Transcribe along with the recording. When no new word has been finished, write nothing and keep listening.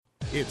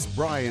It's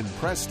Brian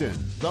Preston,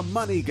 the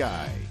Money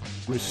Guy,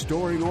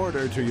 restoring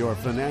order to your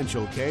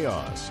financial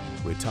chaos,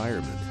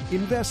 retirement,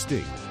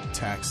 investing,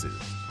 taxes.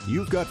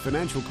 You've got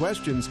financial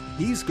questions,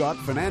 he's got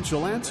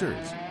financial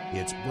answers.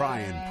 It's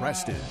Brian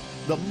Preston,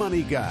 the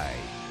Money Guy.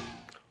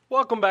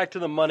 Welcome back to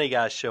the Money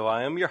Guy Show.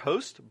 I am your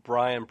host,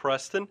 Brian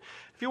Preston.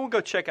 If you want to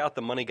go check out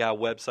the Money Guy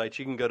website,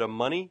 you can go to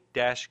money-guy.com.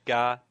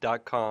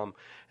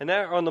 And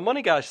there on the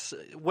Money Guy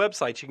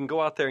website, you can go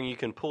out there and you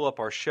can pull up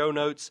our show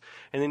notes,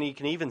 and then you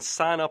can even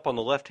sign up on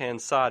the left-hand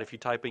side. If you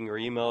type in your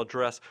email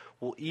address,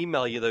 we'll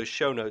email you those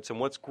show notes. And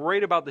what's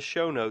great about the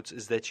show notes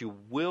is that you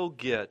will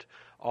get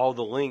all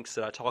the links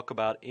that I talk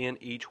about in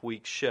each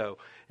week's show.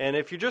 And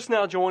if you're just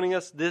now joining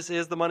us, this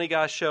is the Money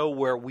Guy Show,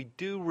 where we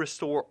do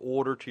restore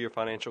order to your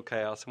financial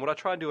chaos. And what I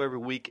try to do every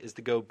week is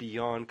to go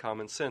beyond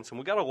common sense. And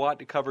we got a lot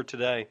to cover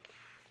today.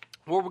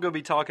 What we're going to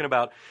be talking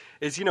about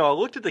is, I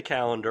looked at the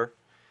calendar.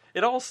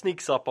 It all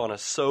sneaks up on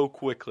us so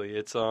quickly.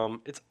 It's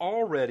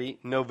already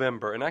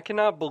November, and I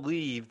cannot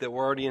believe that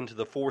we're already into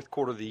the fourth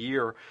quarter of the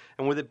year.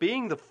 And with it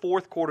being the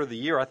fourth quarter of the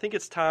year, I think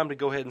it's time to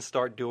go ahead and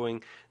start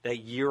doing that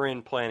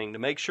year-end planning to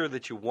make sure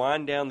that you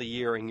wind down the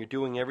year and you're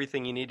doing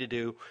everything you need to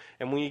do.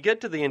 And when you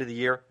get to the end of the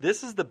year,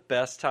 this is the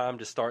best time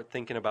to start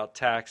thinking about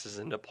taxes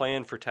and to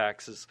plan for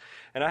taxes.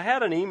 And I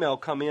had an email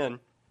come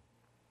in,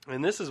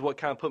 and this is what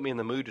kind of put me in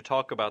the mood to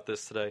talk about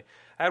this today.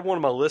 I had one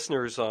of my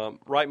listeners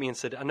write me and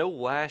said, I know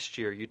last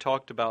year you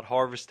talked about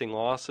harvesting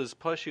losses,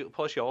 plus you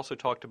also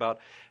talked about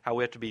how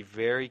we have to be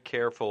very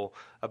careful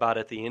about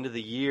at the end of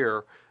the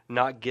year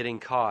not getting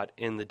caught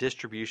in the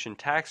distribution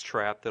tax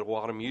trap that a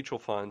lot of mutual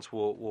funds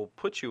will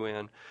put you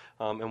in,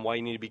 and why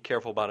you need to be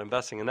careful about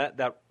investing. And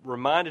that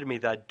reminded me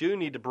that I do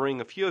need to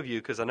bring a few of you,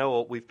 because I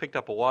know we've picked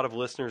up a lot of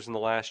listeners in the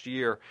last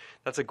year.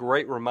 That's a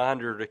great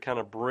reminder to kind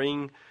of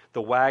bring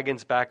the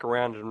wagons back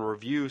around and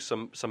review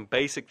some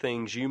basic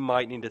things you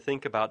might need to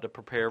think about to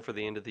prepare for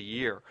the end of the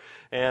year.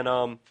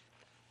 And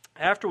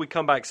after we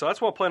come back, so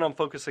that's what I plan on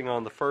focusing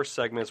on. The first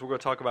segment is we're going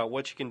to talk about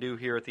what you can do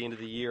here at the end of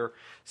the year.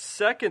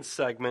 Second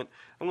segment,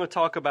 I'm going to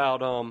talk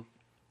about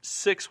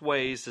 6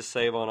 ways to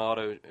save on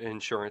auto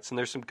insurance. And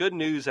there's some good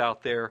news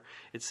out there.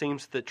 It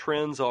seems that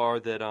trends are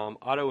that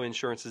auto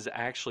insurance is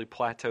actually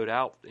plateaued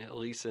out, at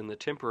least in the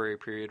temporary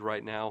period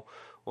right now,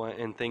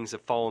 and things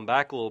have fallen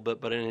back a little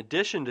bit. But in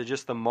addition to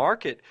just the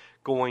market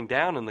going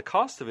down and the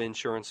cost of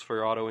insurance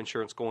for auto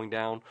insurance going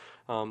down,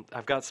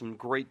 I've got some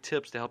great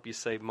tips to help you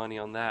save money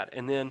on that.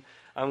 And then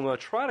I'm going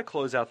to try to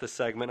close out this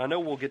segment. I know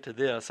we'll get to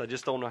this. I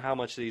just don't know how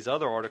much of these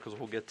other articles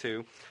we'll get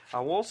to. I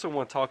also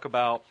want to talk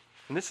about,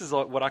 and this is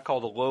what I call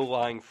the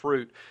low-lying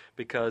fruit,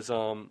 because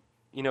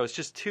it's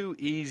just too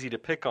easy to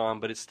pick on,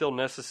 but it's still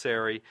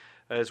necessary,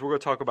 as we're going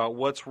to talk about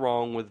what's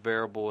wrong with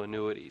variable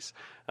annuities.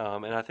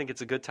 And I think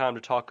it's a good time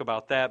to talk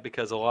about that,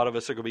 because a lot of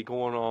us are going to be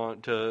going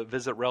on to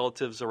visit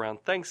relatives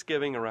around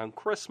Thanksgiving, around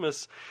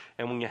Christmas,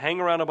 and when you hang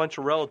around a bunch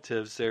of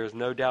relatives, there's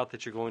no doubt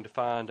that you're going to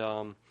find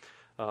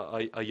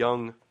a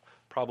young,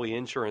 probably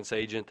insurance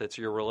agent that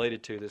you're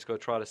related to that's going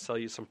to try to sell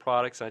you some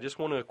products. And I just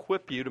want to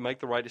equip you to make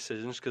the right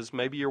decisions, because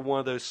maybe you're one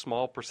of those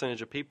small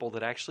percentage of people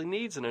that actually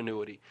needs an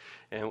annuity.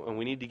 And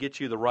we need to get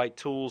you the right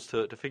tools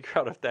to figure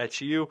out if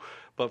that's you.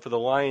 But for the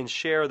lion's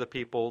share of the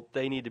people,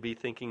 they need to be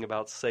thinking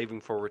about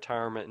saving for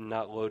retirement and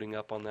not loading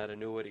up on that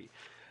annuity.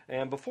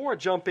 And before I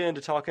jump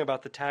into talking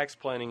about the tax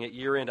planning at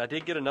year end, I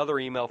did get another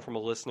email from a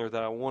listener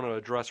that I want to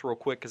address real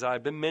quick, because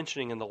I've been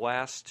mentioning in the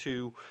last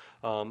 2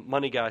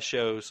 Money Guy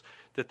shows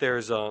that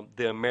there's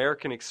the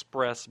American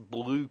Express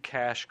Blue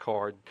Cash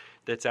Card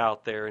that's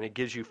out there, and it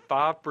gives you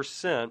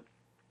 5%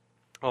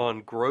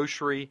 on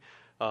grocery.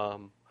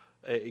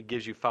 It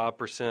gives you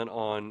 5%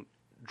 on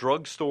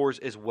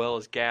drugstores as well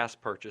as gas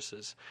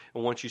purchases,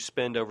 and once you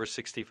spend over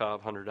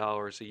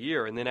 $6,500 a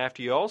year. And then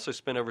after you also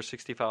spend over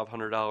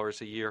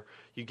 $6,500 a year,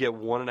 you get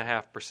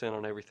 1.5%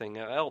 on everything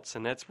else.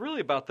 And that's really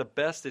about the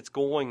best it's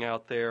going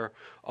out there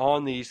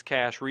on these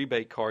cash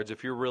rebate cards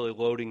if you're really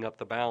loading up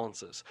the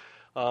balances.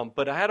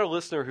 But I had a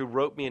listener who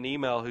wrote me an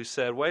email who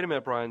said, wait a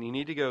minute, Brian, you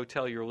need to go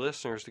tell your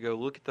listeners to go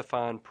look at the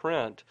fine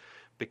print,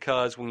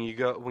 because when you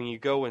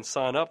go and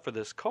sign up for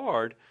this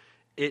card,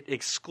 it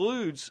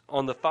excludes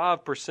on the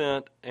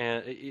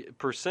 5%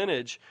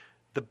 percentage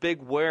the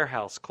big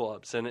warehouse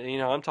clubs. And,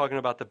 I'm talking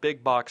about the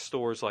big box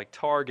stores like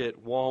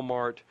Target,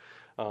 Walmart,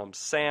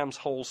 Sam's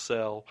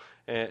Wholesale,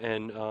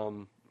 and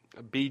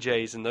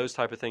BJ's, and those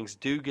type of things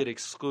do get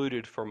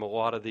excluded from a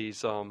lot of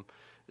these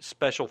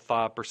special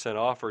 5%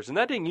 offers. And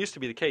that didn't used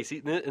to be the case.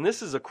 And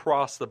this is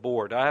across the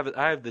board. I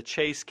have the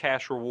Chase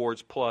Cash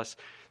Rewards Plus.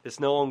 It's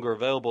no longer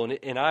available.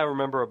 And I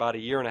remember about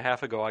 1.5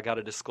 years ago, I got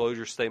a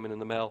disclosure statement in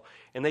the mail,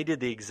 and they did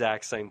the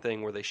exact same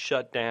thing where they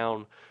shut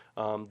down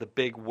the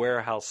big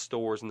warehouse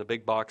stores and the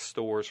big box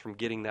stores from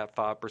getting that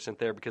 5%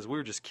 there, because we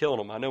were just killing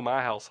them. I know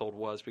my household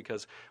was,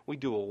 because we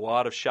do a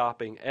lot of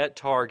shopping at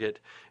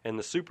Target and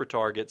the Super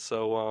Target,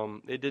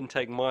 so it didn't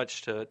take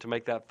much to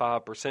make that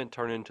 5%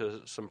 turn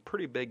into some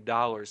pretty big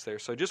dollars there.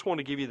 So I just want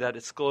to give you that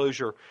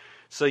disclosure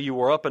so you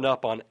were up and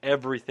up on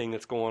everything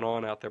that's going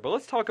on out there. But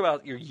let's talk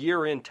about your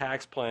year-end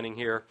tax planning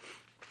here.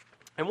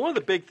 And one of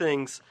the big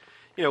things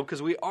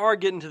because we are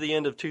getting to the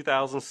end of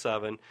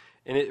 2007,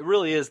 and it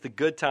really is the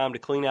good time to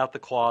clean out the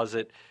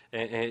closet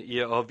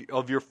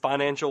of your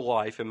financial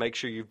life and make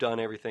sure you've done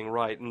everything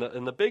right.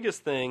 And the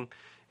biggest thing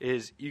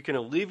is you can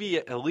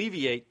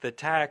alleviate the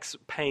tax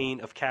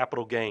pain of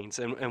capital gains.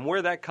 And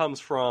where that comes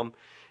from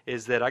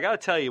is that I got to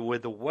tell you,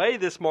 with the way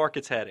this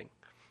market's heading,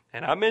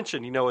 and I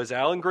mentioned, as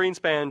Alan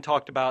Greenspan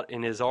talked about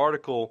in his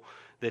article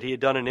that he had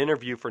done an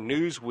interview for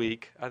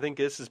Newsweek, I think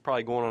this is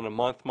probably going on a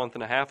month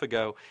and a half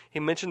ago, he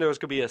mentioned there was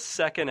going to be a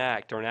second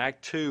act or an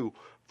act two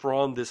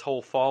from this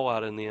whole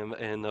fallout in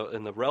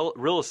the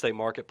real estate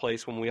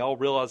marketplace when we all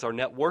realize our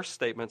net worth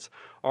statements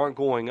aren't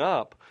going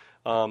up.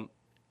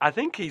 I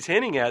think he's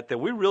hinting at that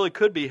we really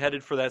could be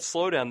headed for that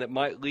slowdown that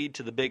might lead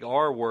to the big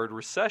R word,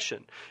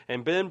 recession.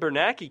 And Ben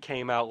Bernanke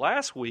came out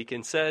last week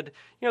and said,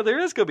 there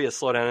is going to be a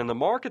slowdown, and the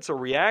markets are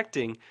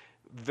reacting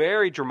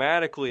very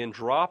dramatically and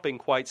dropping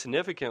quite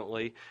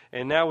significantly.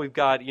 And now we've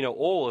got,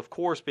 oil, of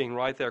course, being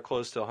right there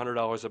close to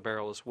 $100 a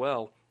barrel as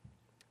well.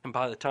 And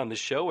by the time this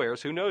show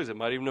airs, who knows? It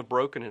might even have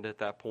broken it at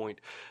that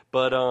point.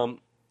 But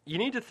you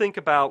need to think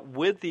about,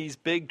 with these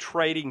big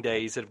trading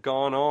days that have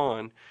gone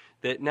on,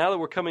 that now that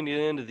we're coming to the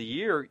end of the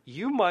year,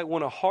 you might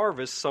want to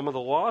harvest some of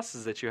the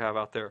losses that you have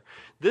out there.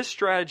 This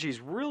strategy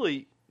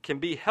really can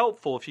be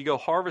helpful if you go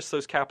harvest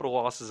those capital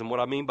losses. And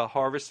what I mean by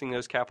harvesting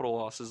those capital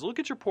losses, look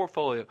at your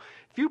portfolio.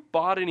 If you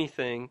bought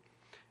anything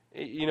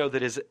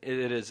that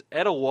is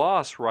at a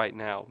loss right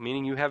now,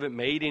 meaning you haven't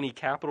made any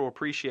capital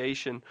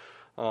appreciation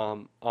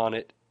on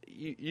it,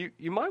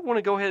 you might want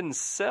to go ahead and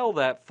sell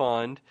that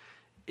fund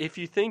if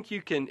you think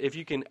you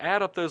can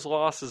add up those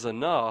losses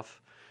enough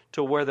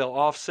to where they'll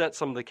offset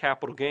some of the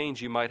capital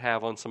gains you might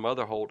have on some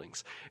other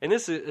holdings. And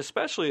this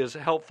especially is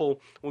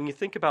helpful when you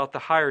think about the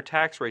higher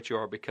tax rate you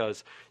are,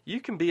 because you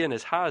can be in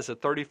as high as a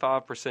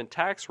 35%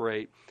 tax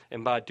rate,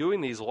 and by doing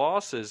these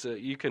losses,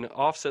 you can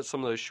offset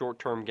some of those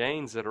short-term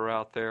gains that are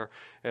out there,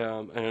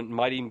 and it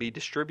might even be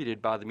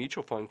distributed by the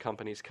mutual fund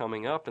companies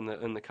coming up in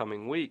the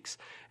coming weeks.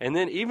 And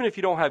then even if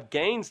you don't have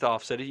gains to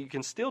offset it, you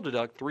can still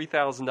deduct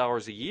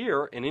 $3,000 a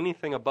year, and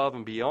anything above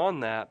and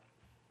beyond that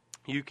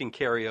you can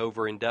carry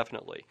over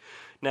indefinitely.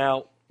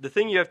 Now, the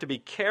thing you have to be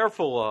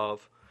careful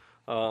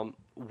of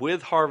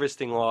with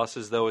harvesting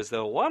losses, though, is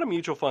that a lot of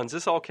mutual funds,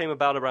 this all came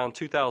about around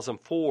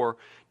 2004,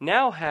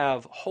 now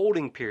have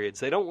holding periods.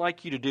 They don't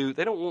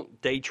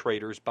want day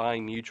traders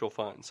buying mutual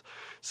funds.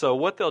 So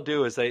what they'll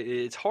do is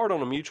it's hard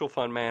on a mutual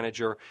fund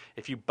manager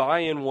if you buy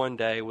in one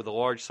day with a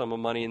large sum of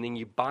money and then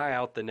you buy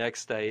out the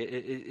next day.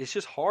 It's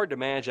just hard to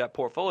manage that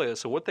portfolio.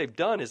 So what they've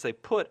done is they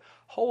put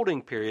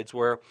holding periods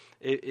where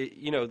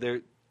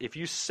if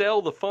you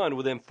sell the fund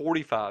within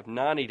 45,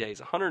 90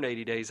 days,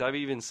 180 days, I've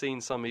even seen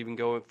some even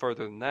go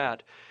further than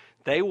that,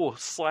 they will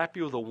slap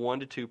you with a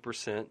 1% to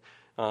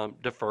 2%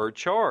 deferred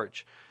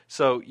charge.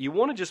 So you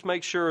want to just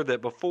make sure that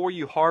before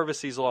you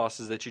harvest these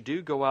losses that you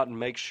do go out and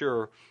make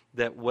sure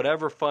that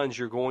whatever funds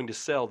you're going to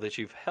sell, that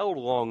you've held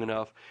long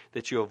enough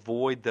that you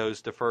avoid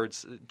those deferred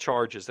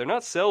charges. They're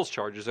not sales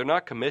charges. They're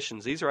not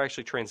commissions. These are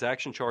actually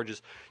transaction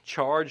charges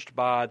charged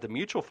by the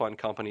mutual fund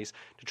companies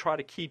to try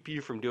to keep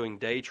you from doing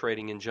day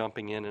trading and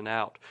jumping in and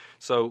out.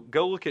 So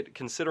go look at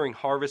considering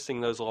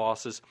harvesting those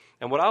losses.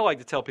 And what I like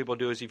to tell people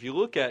to do is if you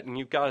look at, and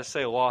you've got to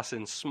say a loss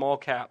in small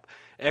cap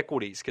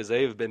equities because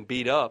they have been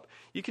beat up,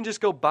 you can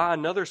just go buy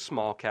another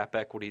small cap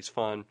equities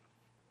fund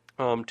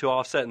to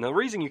offset. And the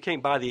reason you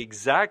can't buy the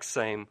exact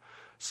same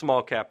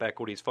small cap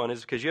equities fund is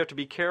because you have to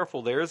be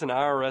careful. There is an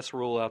IRS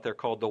rule out there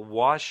called the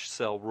wash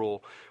sell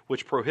rule,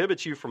 which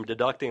prohibits you from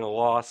deducting a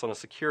loss on a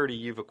security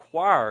you've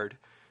acquired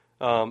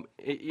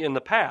in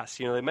the past.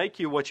 They make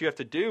you, what you have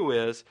to do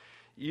is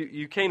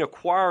you can't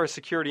acquire a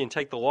security and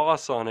take the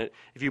loss on it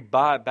if you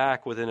buy it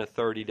back within a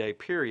 30-day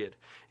period.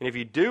 And if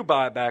you do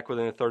buy it back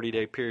within a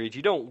 30-day period,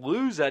 you don't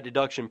lose that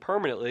deduction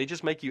permanently. They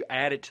just make you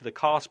add it to the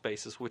cost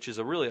basis, which is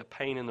really a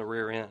pain in the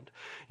rear end.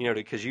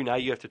 Because now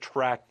you have to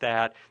track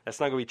that. That's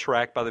not going to be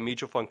tracked by the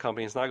mutual fund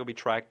company. It's not going to be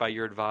tracked by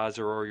your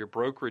advisor or your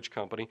brokerage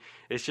company.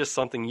 It's just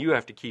something you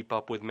have to keep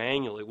up with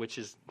manually, which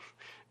is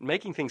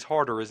making things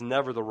harder is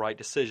never the right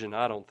decision,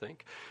 I don't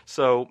think.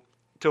 So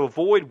to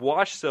avoid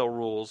wash sell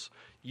rules,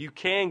 you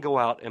can go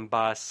out and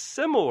buy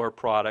similar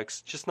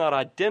products, just not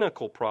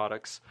identical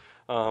products.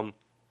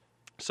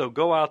 So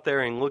go out there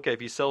and look at,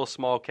 if you sell a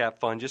small cap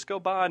fund, just go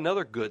buy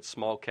another good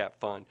small cap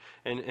fund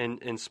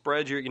and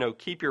spread your,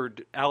 keep your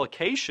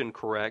allocation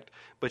correct,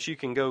 but you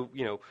can go,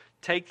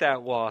 take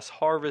that loss,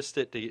 harvest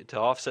it to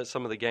offset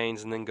some of the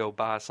gains, and then go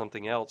buy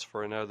something else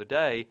for another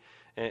day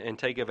and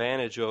take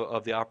advantage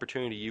of the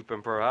opportunity you've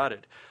been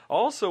provided.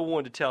 Also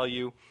wanted to tell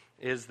you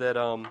is that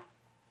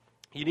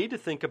you need to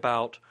think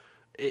about,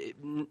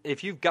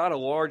 if you've got a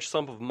large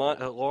sum of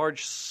money, a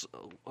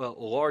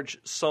large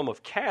sum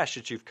of cash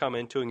that you've come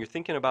into, and you're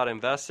thinking about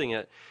investing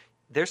it,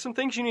 there's some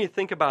things you need to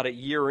think about at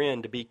year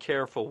end to be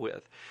careful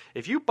with.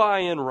 If you buy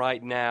in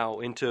right now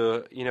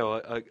into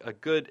a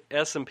good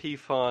S&P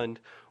fund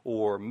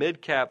or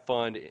mid cap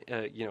fund,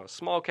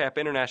 small cap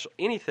international,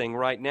 anything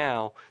right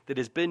now that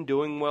has been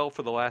doing well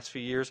for the last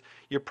few years,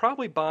 you're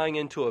probably buying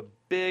into a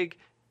big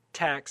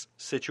tax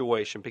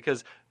situation,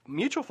 because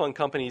mutual fund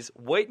companies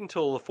wait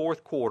until the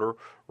fourth quarter,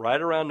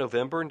 right around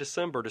November and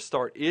December, to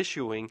start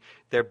issuing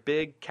their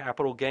big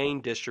capital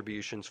gain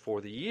distributions for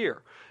the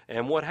year.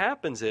 And what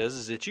happens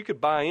is that you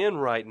could buy in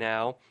right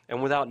now,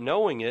 and without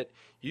knowing it,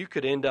 you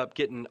could end up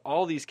getting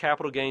all these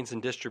capital gains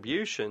and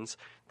distributions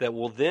that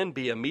will then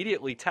be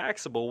immediately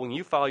taxable when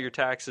you file your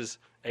taxes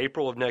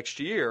April of next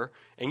year,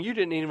 and you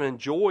didn't even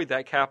enjoy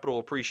that capital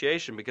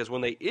appreciation, because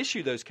when they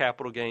issue those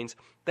capital gains,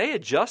 they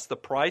adjust the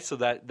price of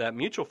that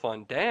mutual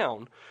fund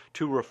down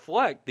to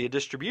reflect the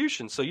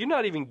distribution. So you're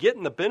not even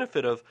getting the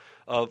benefit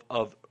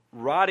of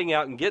riding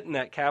out and getting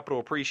that capital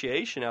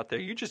appreciation out there.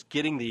 You're just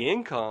getting the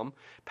income,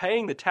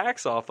 paying the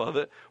tax off of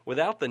it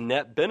without the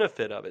net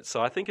benefit of it.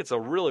 So I think it's a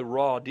really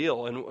raw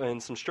deal,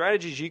 and some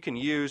strategies you can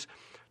use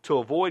to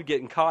avoid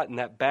getting caught in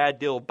that bad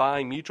deal of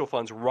buying mutual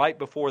funds right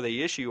before they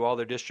issue all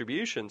their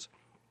distributions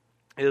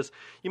is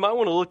you might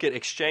want to look at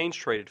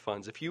exchange-traded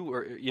funds. If you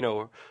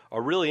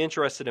are really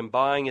interested in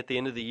buying at the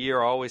end of the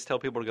year, I always tell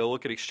people to go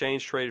look at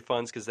exchange-traded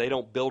funds because they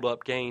don't build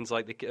up gains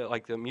like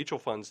the mutual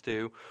funds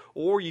do.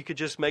 Or you could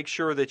just make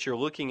sure that you're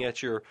looking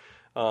at your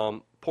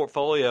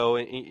portfolio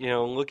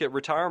and look at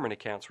retirement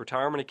accounts.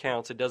 Retirement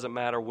accounts, it doesn't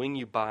matter when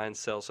you buy and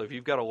sell. So if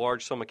you've got a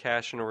large sum of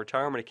cash in a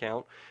retirement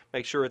account,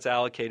 make sure it's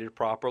allocated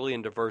properly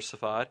and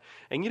diversified.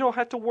 And you don't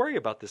have to worry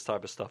about this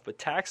type of stuff. But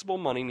taxable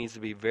money needs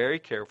to be very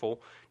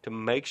careful to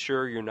make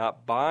sure you're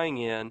not buying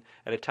in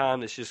at a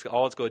time that's just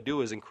all it's going to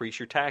do is increase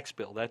your tax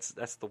bill. That's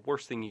the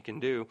worst thing you can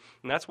do.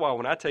 And that's why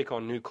when I take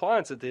on new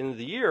clients at the end of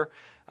the year,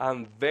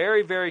 I'm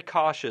very, very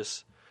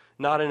cautious.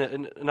 Not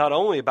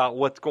only about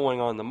what's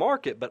going on in the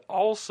market, but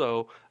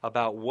also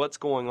about what's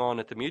going on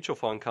at the mutual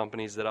fund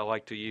companies that I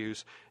like to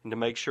use, and to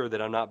make sure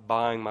that I'm not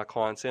buying my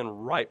clients in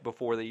right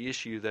before they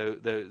issue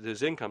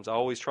those incomes. I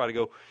always try to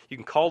go, you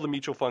can call the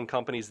mutual fund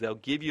companies. They'll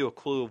give you a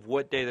clue of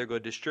what day they're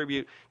going to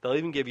distribute. They'll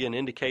even give you an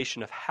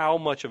indication of how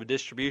much of a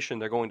distribution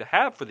they're going to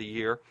have for the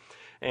year.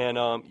 And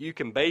you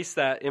can base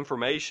that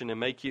information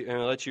and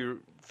let you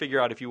figure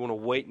out if you want to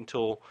wait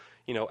until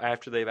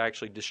after they've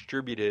actually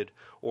distributed,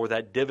 or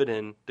that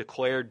dividend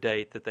declared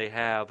date that they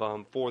have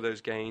for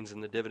those gains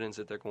and the dividends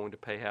that they're going to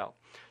pay out.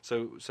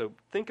 So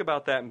think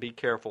about that and be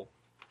careful.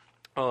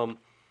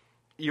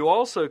 You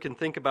also can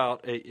think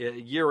about a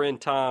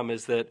year-end time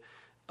is that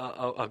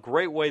a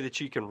great way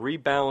that you can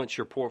rebalance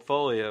your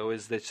portfolio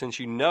is that since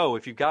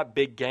if you've got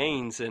big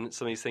gains in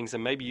some of these things,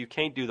 and maybe you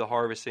can't do the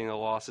harvesting of the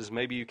losses,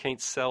 maybe you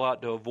can't sell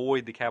out to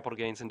avoid the capital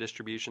gains and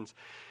distributions,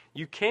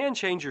 you can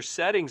change your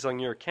settings on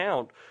your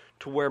account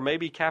to where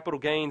maybe capital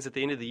gains at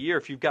the end of the year,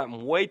 if you've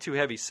gotten way too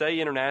heavy, say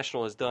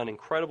International has done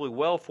incredibly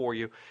well for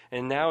you,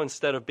 and now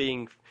instead of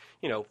being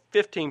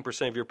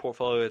 15% of your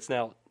portfolio, it's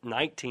now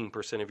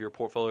 19% of your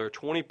portfolio or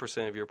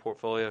 20% of your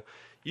portfolio.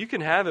 You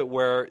can have it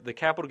where the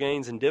capital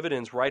gains and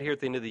dividends right here at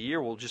the end of the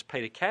year will just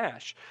pay to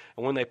cash.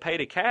 And when they pay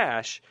to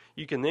cash,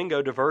 you can then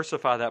go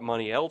diversify that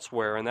money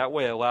elsewhere, and that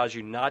way it allows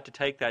you not to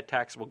take that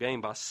taxable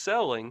gain by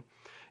selling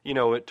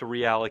it to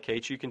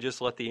reallocate. You can just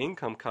let the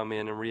income come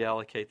in and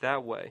reallocate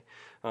that way.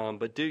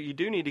 But you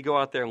do need to go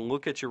out there and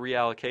look at your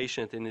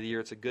reallocation at the end of the year.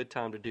 It's a good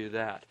time to do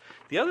that.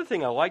 The other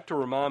thing I like to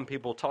remind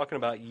people talking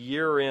about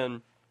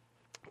year-end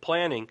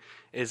planning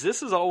is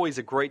this is always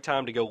a great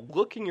time to go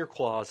look in your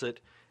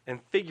closet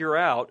and figure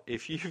out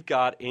if you've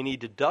got any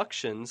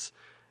deductions,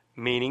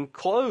 meaning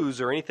clothes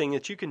or anything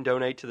that you can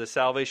donate to the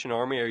Salvation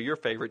Army or your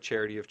favorite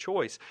charity of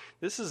choice.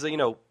 This is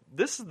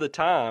the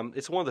time.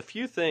 It's one of the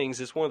few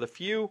things. It's one of the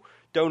few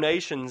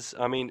deductions,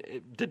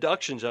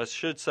 I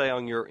should say,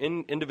 on your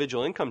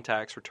individual income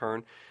tax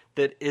return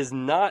that is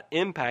not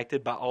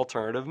impacted by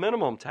alternative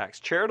minimum tax.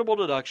 Charitable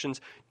deductions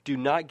do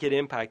not get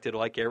impacted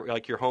like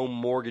your home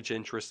mortgage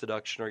interest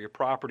deduction or your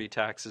property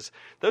taxes.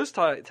 Those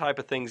type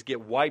of things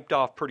get wiped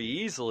off pretty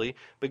easily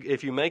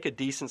if you make a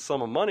decent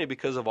sum of money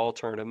because of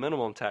alternative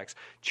minimum tax.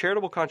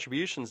 Charitable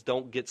contributions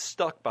don't get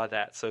stuck by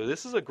that. So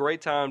this is a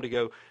great time to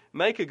go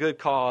make a good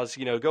cause,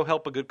 go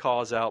help a good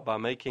cause out by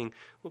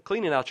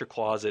cleaning out your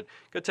closet.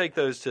 Go take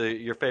those to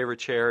your favorite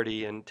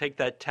charity and take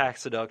that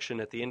tax deduction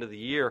at the end of the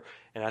year,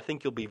 and I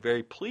think you'll be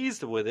very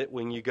pleased with it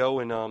when you go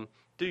and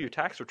do your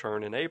tax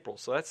return in April.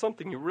 So that's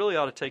something you really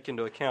ought to take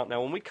into account.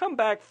 Now, when we come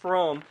back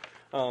from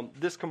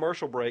this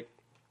commercial break,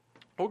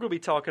 we're going to be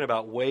talking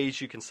about ways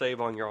you can save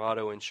on your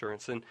auto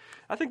insurance. And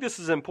I think this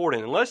is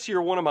important. Unless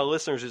you're one of my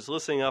listeners who's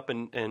listening up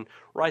and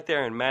right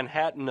there in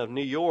Manhattan of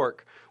New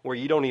York where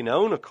you don't even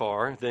own a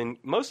car, then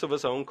most of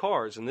us own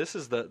cars. And this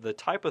is the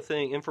type of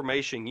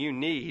information you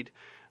need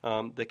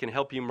that can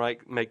help you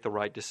make the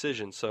right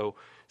decision. So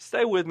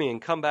stay with me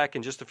and come back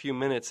in just a few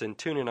minutes and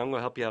tune in. I'm going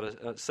to help you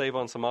out to save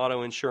on some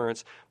auto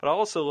insurance. But I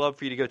also love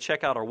for you to go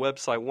check out our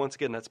website. Once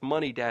again, that's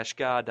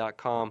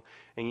money-guide.com.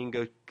 And you can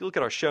go look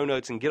at our show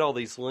notes and get all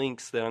these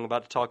links that I'm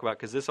about to talk about,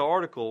 because this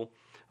article,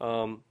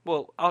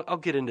 I'll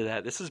get into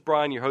that. This is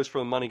Brian, your host for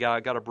The Money Guy. I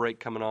got a break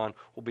coming on.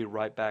 We'll be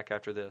right back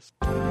after this.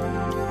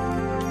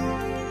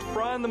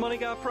 Brian, the Money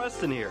Guy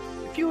Preston here.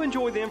 If you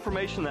enjoy the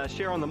information that I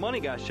share on The Money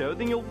Guy Show,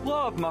 then you'll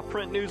love my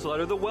print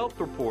newsletter, The Wealth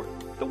Report.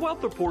 The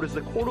Wealth Report is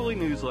the quarterly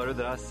newsletter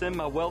that I send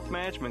my wealth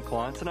management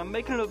clients, and I'm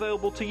making it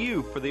available to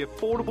you for the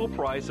affordable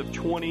price of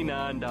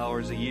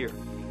 $29 a year.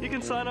 You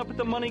can sign up at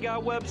the Money Guy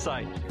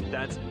website.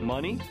 That's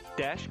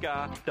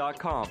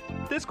money-guy.com.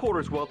 This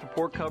quarter's Wealth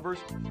Report covers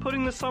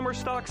putting the summer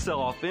stock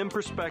sell-off in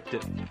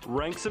perspective,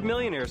 ranks of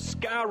millionaires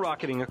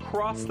skyrocketing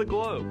across the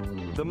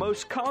globe, the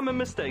most common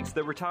mistakes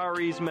that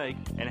retirees make,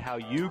 and how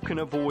you can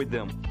avoid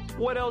them,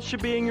 what else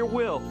should be in your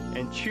will,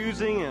 and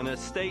choosing an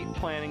estate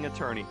planning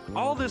attorney.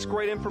 All this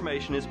great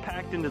information is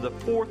packed into the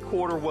fourth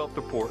quarter Wealth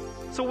Report.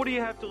 So what do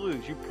you have to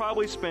lose? You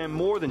probably spend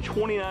more than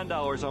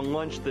 $29 on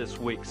lunch this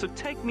week. So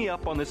take me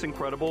up on this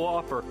incredible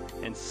offer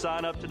and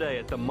sign up today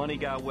at the Money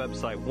Guy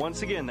website.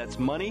 Once again, that's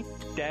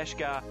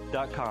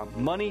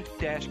money-guy.com.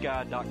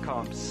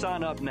 Money-guy.com.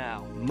 Sign up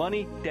now.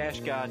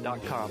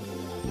 Money-guy.com.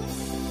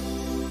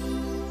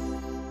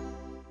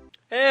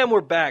 And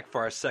we're back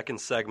for our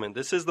second segment.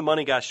 This is the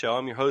Money Guy Show.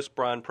 I'm your host,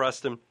 Brian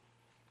Preston.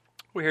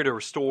 We're here to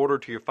restore order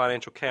to your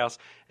financial chaos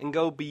and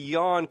go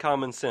beyond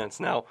common sense.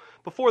 Now,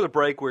 before the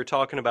break, we were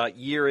talking about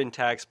year-end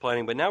tax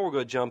planning, but now we're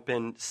going to jump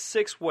in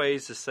 6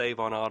 ways to save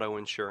on auto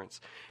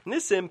insurance. And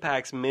this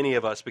impacts many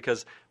of us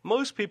because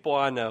most people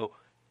I know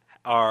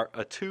are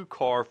a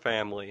 2-car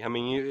family. I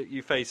mean,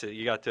 you face it.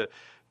 You got to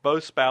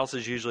both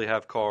spouses usually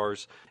have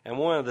cars, and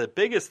one of the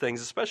biggest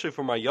things, especially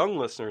for my young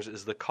listeners,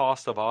 is the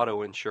cost of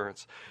auto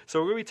insurance.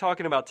 So we're going to be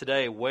talking about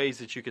today ways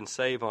that you can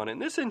save on it.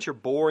 And this isn't your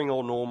boring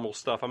old normal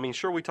stuff. I mean,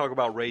 sure, we talk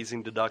about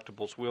raising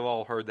deductibles. We've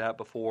all heard that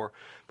before,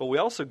 but we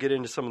also get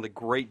into some of the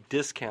great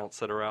discounts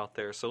that are out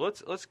there. So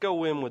let's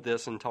go in with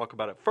this and talk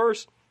about it.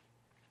 First,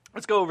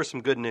 let's go over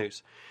some good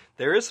news.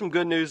 There is some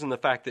good news in the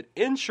fact that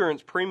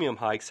insurance premium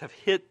hikes have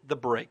hit the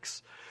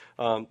brakes.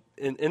 And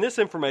this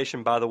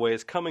information, by the way,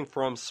 is coming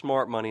from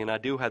Smart Money, and I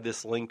do have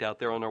this linked out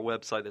there on our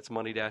website. That's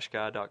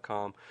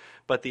money-guy.com.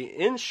 But the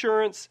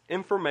Insurance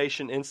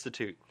Information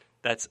Institute,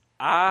 that's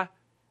I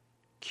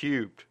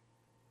cubed.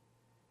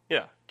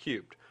 Yeah,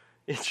 cubed.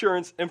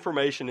 Insurance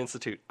Information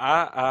Institute,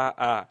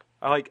 I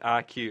like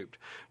I cubed,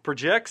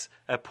 projects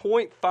a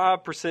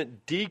 0.5%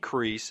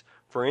 decrease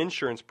for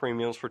insurance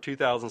premiums for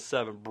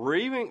 2007,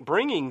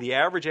 bringing the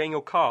average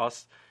annual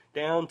cost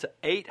down to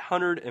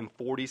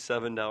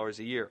 $847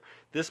 a year.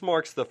 This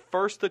marks the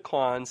first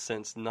decline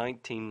since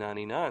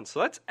 1999.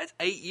 So that's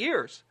 8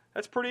 years.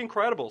 That's pretty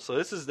incredible. So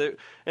this is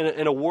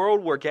in a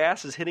world where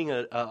gas is hitting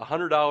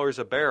 $100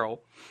 a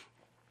barrel,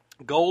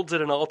 gold's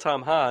at an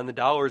all-time high, and the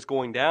dollar is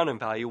going down in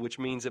value, which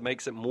means it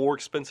makes it more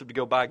expensive to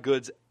go buy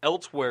goods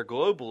elsewhere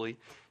globally.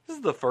 This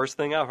is the first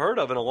thing I've heard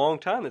of in a long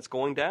time that's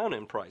going down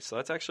in price, so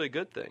that's actually a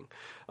good thing.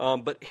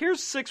 But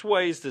here's 6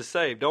 ways to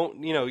save.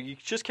 You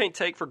just can't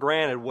take for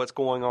granted what's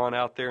going on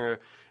out there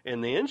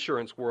in the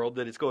insurance world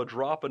that it's going to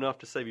drop enough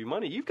to save you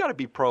money. You've got to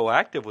be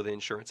proactive with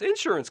insurance.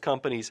 Insurance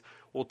companies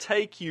will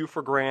take you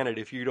for granted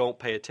if you don't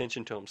pay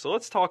attention to them. So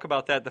let's talk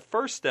about that. The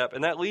first step,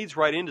 and that leads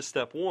right into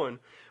step 1,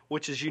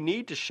 which is you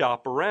need to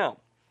shop around.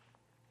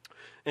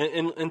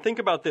 And think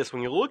about this.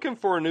 When you're looking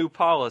for a new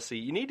policy,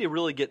 you need to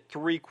really get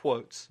 3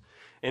 quotes.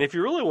 And if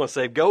you really want to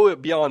save, go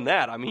beyond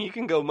that. I mean, you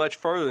can go much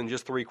further than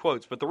just 3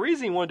 quotes. But the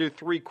reason you want to do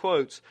 3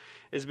 quotes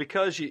is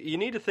because you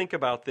need to think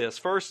about this.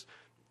 First,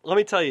 let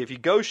me tell you, if you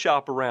go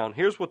shop around,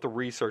 here's what the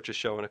research is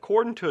showing.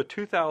 According to a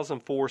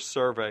 2004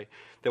 survey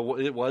that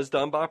it was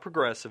done by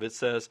Progressive, it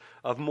says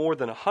of more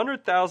than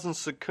 100,000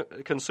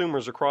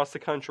 consumers across the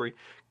country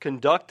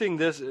conducting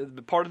this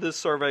part of this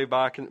survey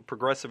by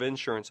Progressive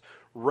Insurance,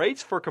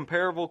 rates for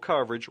comparable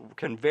coverage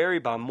can vary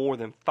by more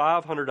than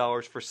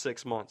 $500 for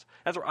 6 months.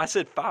 That's what I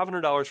said,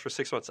 $500 for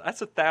 6 months.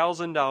 That's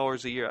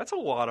 $1,000 a year. That's a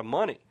lot of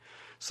money.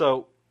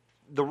 So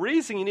the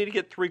reason you need to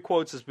get 3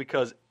 quotes is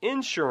because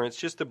insurance,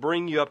 just to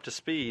bring you up to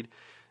speed,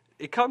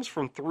 it comes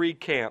from 3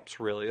 camps,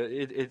 really.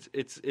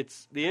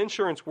 It's the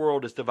insurance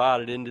world is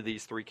divided into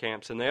these 3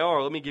 camps, and they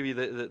are. Let me give you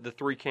the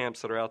 3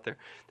 camps that are out there.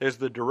 There's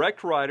the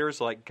direct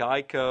writers like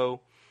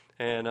Geico,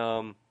 and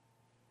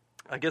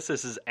I guess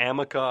this is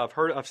Amica.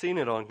 I've seen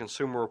it on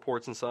Consumer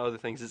Reports and some other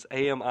things. It's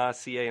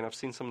AMICA, and I've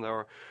seen some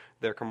of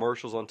their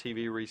commercials on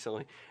TV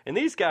recently. And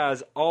these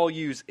guys all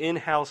use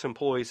in-house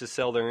employees to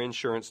sell their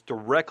insurance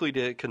directly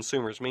to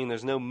consumers, meaning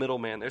there's no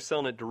middleman. They're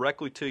selling it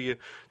directly to you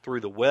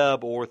through the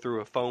web or through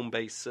a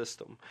phone-based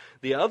system.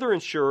 The other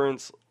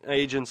insurance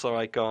agents are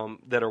like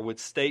that are with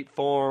State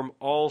Farm,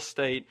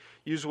 Allstate,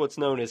 use what's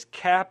known as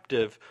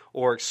captive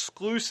or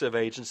exclusive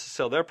agents to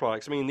sell their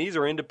products. I mean, these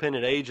are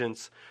independent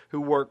agents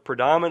who work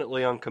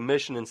predominantly on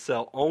commission and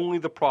sell only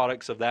the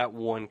products of that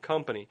one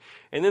company.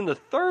 And then the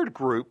third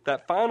group,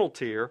 that final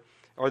tier,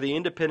 are the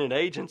independent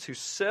agents who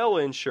sell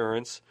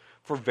insurance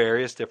for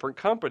various different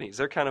companies.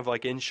 They're kind of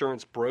like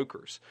insurance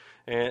brokers.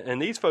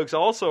 And these folks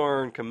also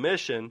earn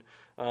commission,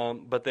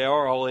 but they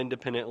are all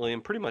independently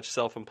and pretty much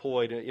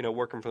self-employed,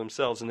 working for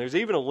themselves. And there's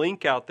even a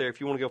link out there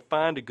if you want to go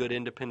find a good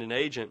independent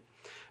agent.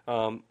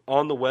 On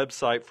the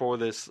website for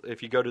this,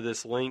 if you go to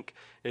this link,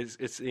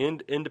 it's the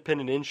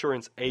Independent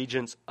Insurance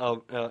Agents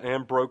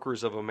and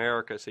Brokers of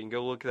America, so you can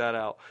go look that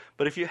out.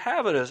 But if you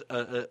have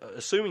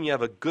assuming you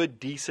have a good,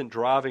 decent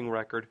driving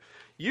record,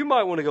 you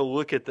might want to go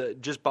look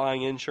at just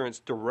buying insurance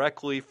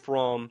directly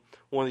from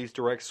one of these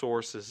direct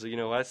sources. You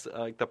know, that's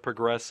like the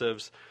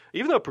Progressives.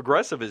 Even though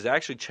Progressive has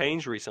actually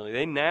changed recently,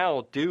 they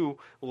now do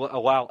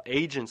allow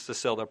agents to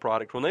sell their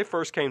product. When they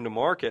first came to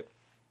market,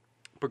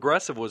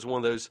 Progressive was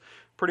one of those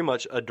pretty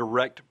much a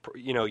direct,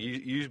 you know,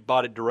 you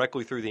bought it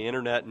directly through the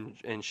internet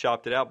and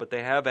shopped it out, but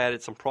they have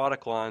added some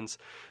product lines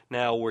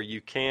now where you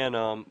can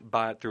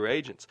buy it through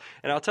agents.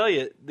 And I'll tell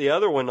you, the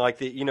other one,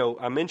 like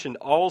I mentioned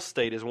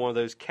Allstate is one of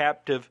those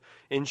captive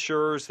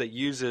insurers that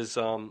uses,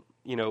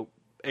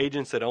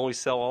 agents that only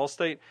sell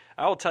Allstate.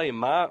 I will tell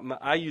you,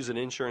 I use an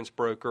insurance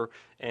broker,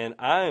 and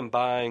I am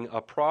buying a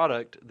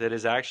product that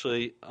is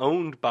actually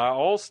owned by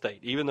Allstate.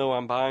 Even though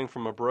I'm buying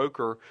from a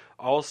broker,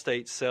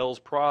 Allstate sells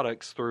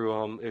products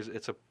through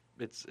it's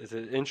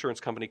an insurance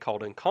company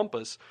called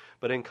Encompass,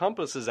 but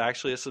Encompass is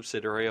actually a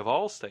subsidiary of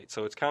Allstate.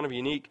 So it's kind of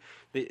unique.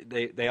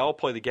 They all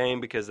play the game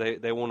because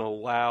they want to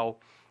allow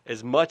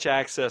as much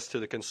access to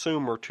the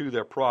consumer to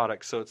their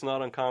products. So it's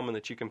not uncommon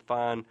that you can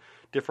find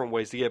different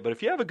ways to get. But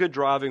if you have a good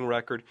driving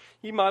record,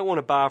 you might want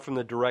to buy from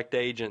the direct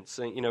agents,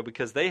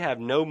 because they have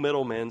no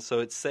middlemen, so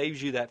it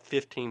saves you that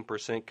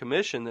 15%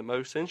 commission that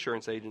most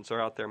insurance agents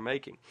are out there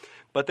making.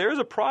 But there is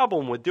a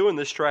problem with doing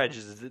this strategy,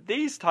 is that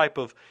these type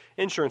of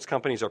insurance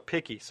companies are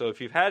picky. So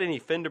if you've had any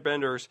fender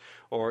benders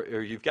or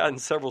you've gotten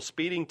several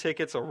speeding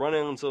tickets or run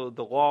into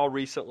the law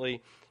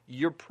recently,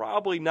 you're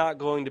probably not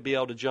going to be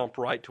able to jump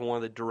right to one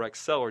of the direct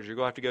sellers. You're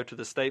going to have to go to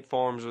the State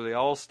Farms or the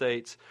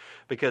Allstates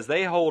because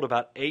they hold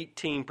about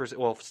 18%.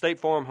 Well, State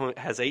Farm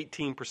has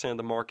 18% of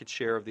the market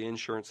share of the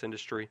insurance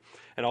industry,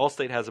 and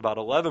Allstate has about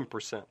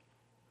 11%.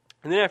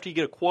 And then after you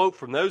get a quote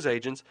from those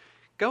agents,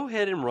 go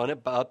ahead and run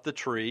it up the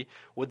tree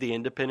with the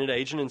independent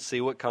agent and see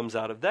what comes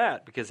out of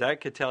that, because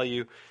that could tell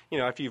you,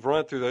 after you've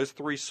run it through those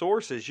three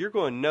sources, you're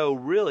going to know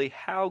really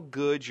how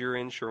good your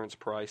insurance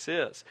price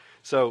is.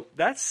 So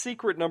that's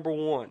secret number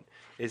one,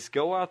 is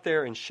go out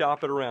there and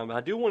shop it around. But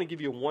I do want to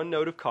give you one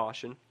note of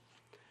caution.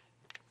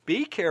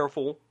 Be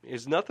careful.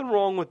 There's nothing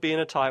wrong with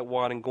being a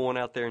tightwad and going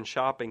out there and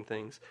shopping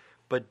things,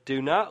 but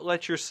do not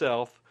let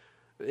yourself,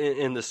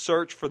 in the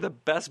search for the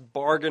best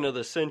bargain of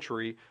the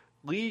century,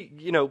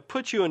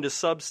 put you into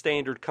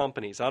substandard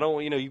companies.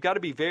 You've got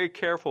to be very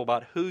careful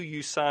about who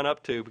you sign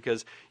up to,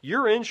 because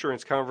your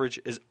insurance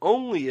coverage is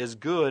only as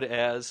good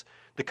as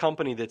the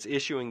company that's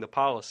issuing the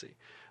policy.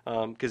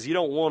 Because you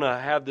don't want to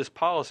have this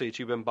policy that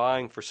you've been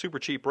buying for super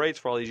cheap rates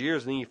for all these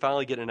years, and then you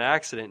finally get in an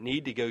accident,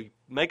 need to go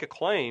make a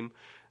claim.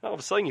 All of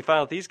a sudden you find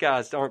out these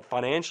guys aren't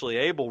financially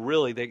able,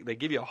 really. They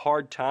give you a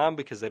hard time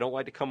because they don't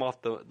like to come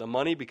off the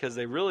money because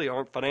they really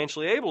aren't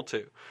financially able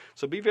to.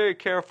 So be very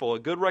careful. A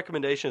good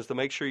recommendation is to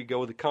make sure you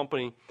go with a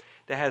company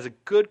that has a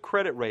good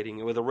credit rating,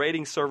 and with a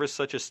rating service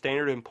such as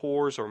Standard &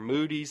 Poor's or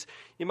Moody's.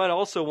 You might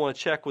also want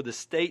to check with the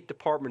State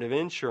Department of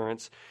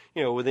Insurance,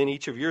 within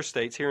each of your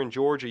states. Here in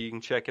Georgia, you can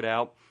check it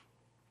out.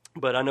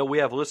 But I know we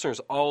have listeners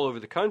all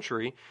over the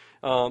country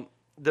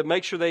that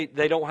make sure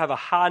they don't have a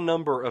high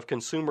number of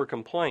consumer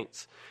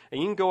complaints.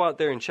 And you can go out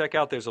there and check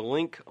out. There's a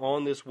link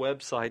on this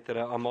website that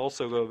I'm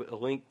also going to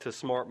link to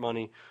Smart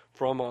Money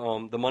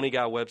from the Money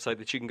Guy website,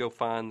 that you can go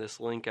find this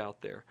link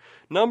out there.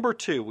 Number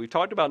two, we've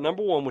talked about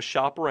number one was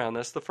shop around.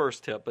 That's the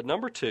first tip. But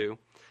number two,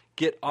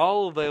 get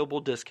all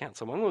available discounts.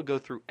 So I'm going to go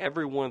through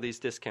every one of these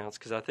discounts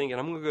because I'm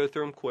going to go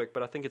through them quick,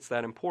 but I think it's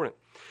that important.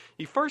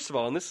 First of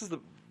all, and this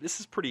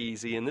is pretty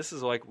easy, and this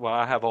is like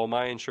why I have all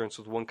my insurance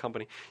with one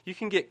company. You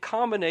can get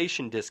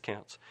combination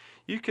discounts.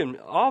 You can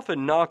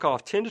often knock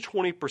off 10 to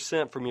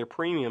 20% from your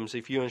premiums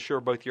if you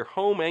insure both your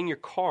home and your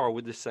car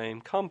with the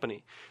same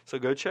company. So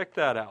go check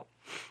that out.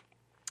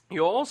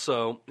 You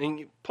also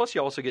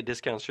get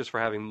discounts just for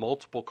having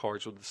multiple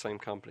cars with the same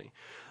company.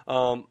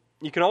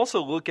 You can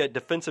also look at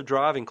defensive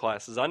driving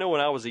classes. I know when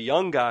I was a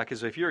young guy,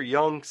 because if you're a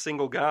young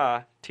single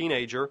guy,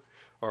 teenager,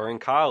 or in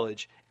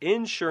college,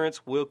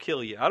 insurance will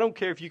kill you. I don't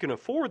care if you can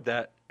afford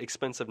that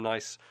expensive,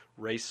 nice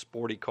race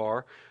sporty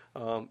car.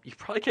 You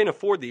probably can't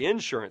afford the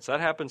insurance.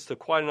 That happens to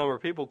quite a number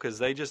of people because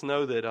they just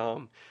know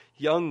that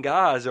young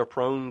guys are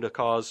prone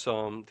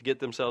to get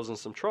themselves in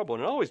some trouble.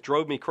 And it always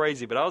drove me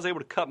crazy, but I was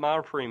able to cut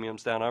my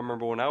premiums down. I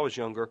remember when I was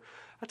younger,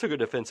 I took a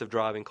defensive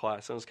driving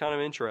class, and it was kind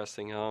of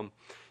interesting.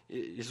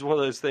 It's one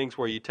of those things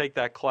where you take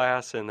that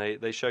class and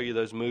they show you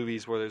those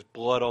movies where there's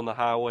blood on the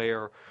highway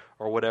or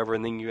whatever,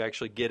 and then you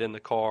actually get in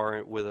the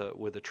car with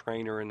a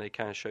trainer, and they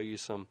kind of show you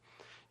some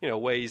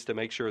ways to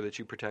make sure that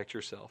you protect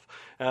yourself.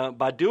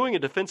 By doing a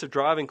defensive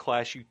driving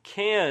class, you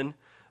can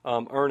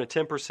earn a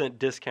 10%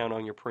 discount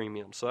on your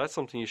premium. So that's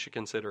something you should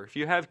consider. If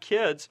you have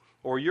kids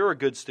or you're a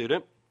good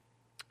student,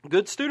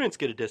 good students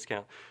get a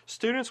discount.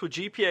 Students with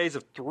GPAs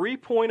of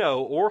 3.0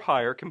 or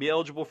higher can be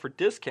eligible for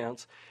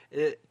discounts.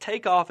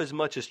 Take off as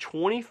much as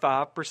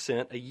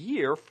 25% a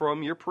year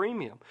from your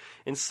premium.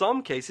 In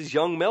some cases,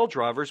 young male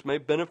drivers may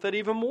benefit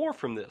even more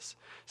from this,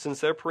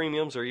 since their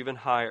premiums are even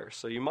higher.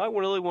 So you might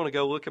really want to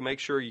go look and make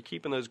sure you're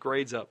keeping those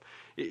grades up.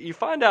 You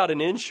find out in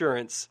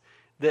insurance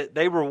that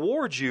they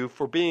reward you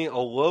for being a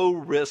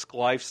low-risk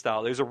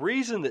lifestyle. There's a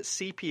reason that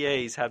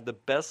CPAs have the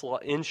best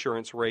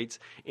insurance rates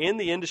in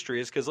the industry,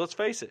 is because, let's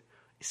face it,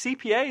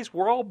 CPAs,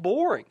 we're all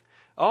boring.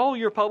 All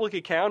your public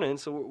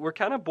accountants, we're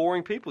kind of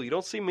boring people. You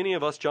don't see many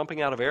of us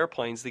jumping out of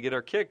airplanes to get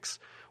our kicks.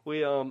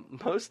 We,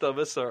 most of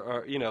us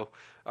are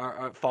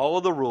follow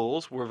the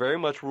rules. We're very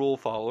much rule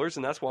followers,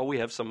 and that's why we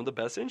have some of the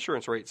best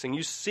insurance rates. And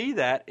you see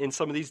that in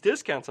some of these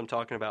discounts I'm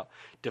talking about.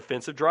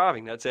 Defensive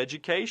driving, that's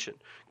education.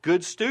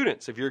 Good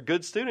students. If you're a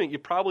good student, you're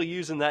probably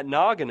using that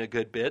noggin a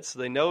good bit, so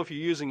they know if you're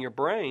using your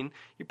brain,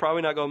 you're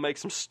probably not going to make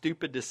some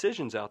stupid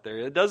decisions out there.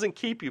 It doesn't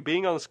keep you.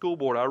 Being on the school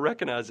board, I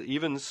recognize that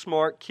even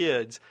smart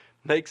kids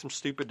make some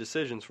stupid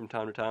decisions from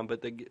time to time,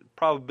 but the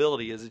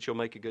probability is that you'll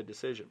make a good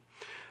decision.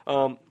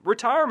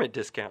 Retirement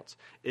discounts.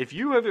 If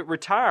you have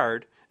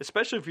retired,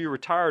 especially if you're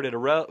retired at a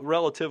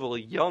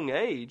relatively young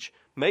age,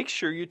 make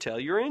sure you tell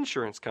your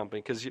insurance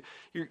company, because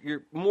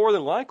you're more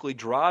than likely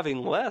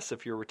driving less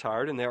if you're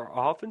retired, and there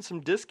are often some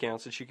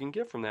discounts that you can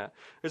get from that.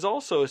 There's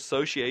also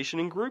association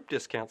and group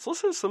discounts.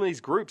 Listen to some of these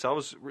groups. I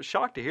was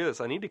shocked to hear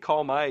this. I need to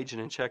call my agent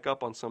and check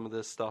up on some of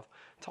this stuff.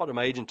 I talked to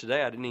my agent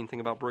today. I didn't even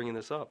think about bringing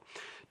this up.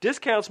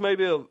 Discounts may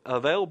be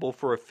available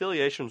for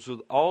affiliations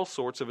with all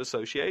sorts of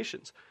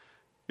associations.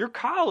 Your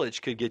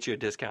college could get you a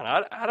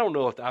discount. I don't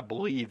know if I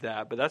believe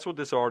that, but that's what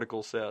this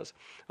article says.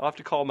 I'll have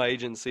to call my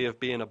agent and see if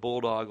being a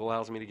Bulldog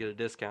allows me to get a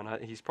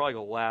discount. He's probably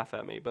going to laugh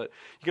at me. But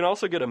you can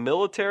also get a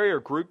military or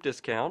group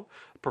discount,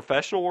 a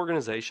professional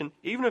organization.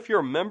 Even if you're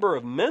a member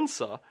of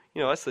Mensa,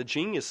 that's the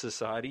Genius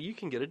Society, you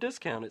can get a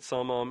discount at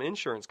some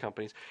insurance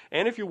companies.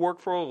 And if you work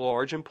for a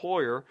large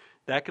employer,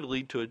 that could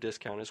lead to a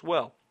discount as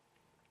well.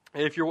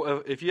 If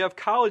you have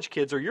college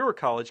kids, or you're a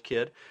college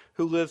kid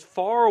who lives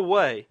far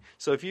away,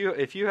 so if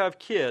you have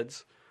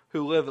kids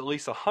who live at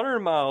least 100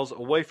 miles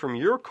away from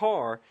your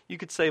car, you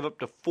could save up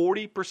to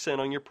 40%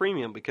 on your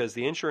premium, because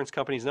the insurance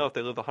companies know if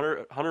they live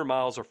 100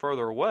 miles or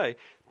further away,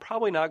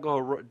 probably not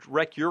going to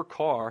wreck your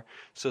car,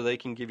 so they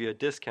can give you a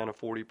discount of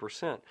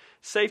 40%.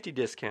 Safety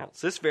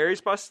discounts. This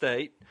varies by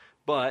state,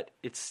 but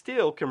it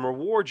still can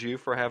reward you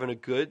for having a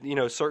good,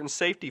 certain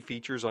safety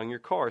features on your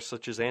car,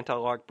 such as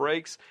anti-lock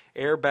brakes,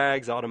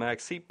 airbags, automatic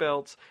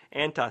seatbelts,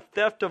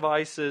 anti-theft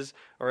devices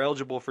are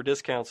eligible for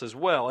discounts as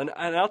well. And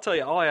I'll tell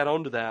you, I'll add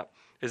on to that,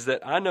 is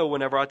that I know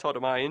whenever I talk to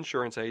my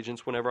insurance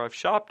agents, whenever I've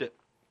shopped it,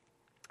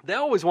 they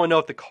always want to know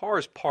if the car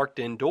is parked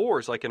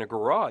indoors, like in a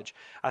garage.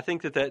 I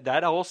think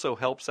that also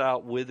helps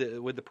out with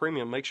the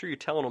premium. Make sure you're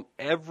telling them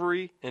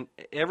every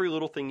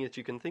little thing that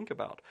you can think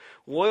about.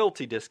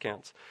 Loyalty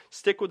discounts.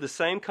 Stick with the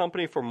same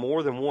company for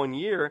more than 1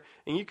 year,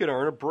 and you can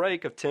earn a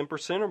break of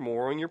 10% or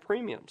more on your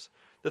premiums.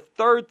 The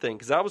third thing,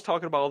 because I was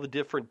talking about all the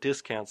different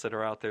discounts that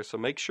are out there, so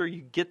make sure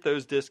you get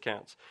those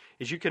discounts,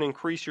 is you can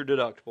increase your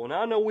deductible.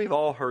 Now, I know we've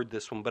all heard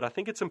this one, but I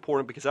think it's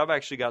important because I've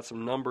actually got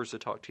some numbers to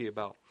talk to you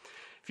about.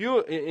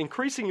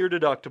 Increasing your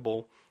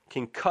deductible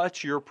can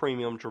cut your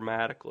premium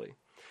dramatically.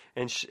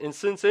 And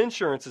since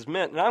insurance is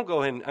meant, and I'm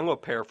going to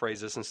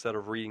paraphrase this instead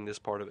of reading this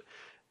part of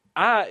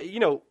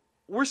it.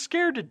 We're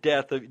scared to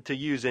death to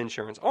use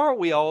insurance. Aren't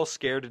we all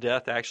scared to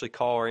death to actually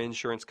call our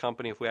insurance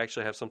company if we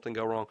actually have something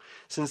go wrong?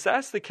 Since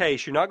that's the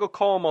case, you're not going to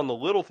call them on the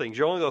little things.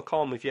 You're only going to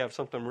call them if you have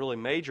something really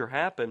major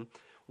happen.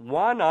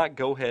 Why not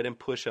go ahead and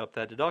push up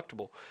that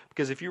deductible?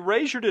 Because if you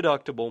raise your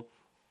deductible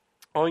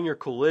on your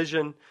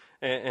collision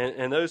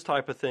and those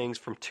type of things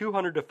from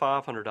 $200 to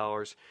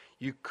 $500,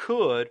 you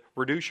could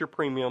reduce your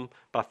premium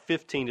by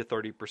 15 to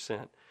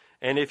 30%.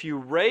 And if you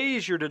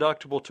raise your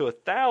deductible to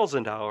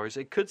 $1,000,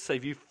 it could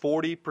save you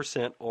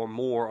 40% or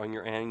more on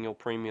your annual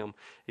premium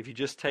if you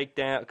just cut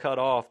down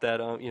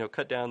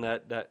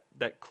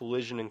that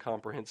collision and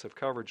comprehensive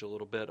coverage a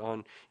little bit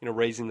on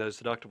raising those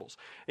deductibles.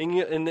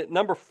 And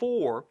number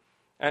 4.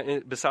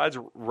 Besides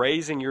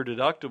raising your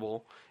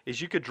deductible,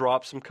 is you could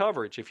drop some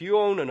coverage. If you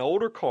own an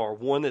older car,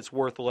 one that's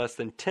worth less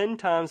than 10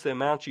 times the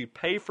amount you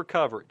pay for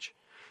coverage.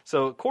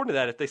 So according to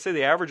that, if they say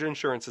the average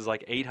insurance is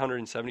like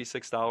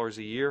 $876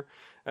 a year,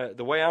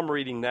 the way I'm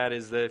reading that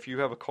is that if you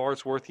have a car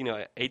that's worth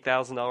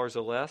 $8,000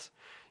 or less,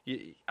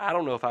 I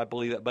don't know if I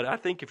believe that, but I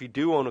think if you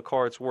do own a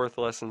car that's worth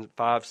less than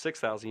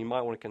 $5,000-$6,000, you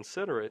might want to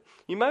consider it.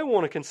 You might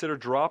want to consider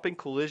dropping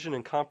collision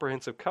and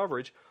comprehensive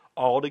coverage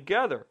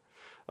altogether.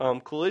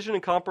 Collision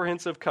and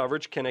comprehensive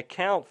coverage can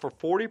account for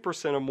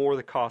 40% or more of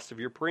the cost of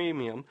your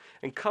premium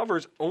and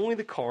covers only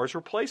the car's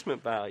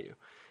replacement value.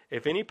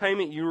 If any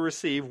payment you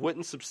receive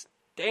wouldn't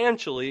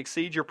substantially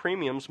exceed your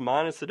premiums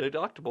minus the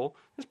deductible,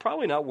 it's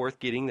probably not worth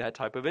getting that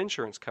type of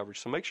insurance coverage.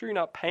 So make sure you're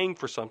not paying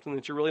for something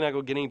that you're really not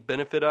going to get any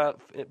benefit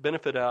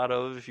out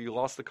of if you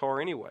lost the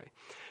car anyway.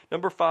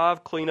 Number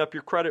 5, clean up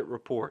your credit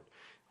report.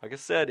 Like I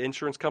said,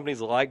 insurance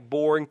companies like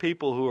boring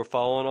people who are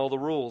following all the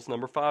rules.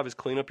 Number 5 is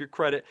clean up your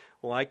credit.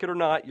 Like it or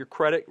not, your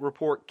credit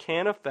report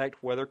can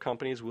affect whether a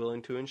company is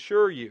willing to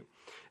insure you.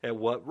 At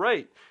what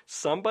rate?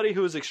 Somebody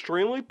who is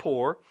extremely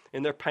poor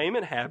in their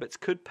payment habits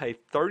could pay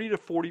 30 to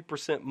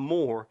 40%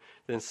 more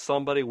than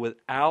somebody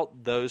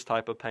without those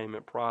type of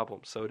payment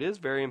problems. So it is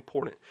very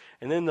important.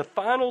 And then the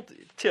final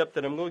tip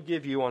that I'm going to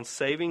give you on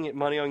saving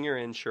money on your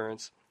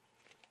insurance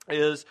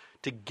is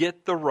to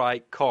get the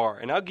right car.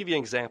 And I'll give you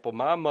an example.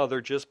 My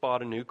mother just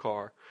bought a new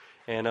car,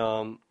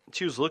 and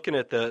she was looking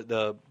at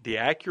the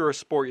Acura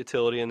Sport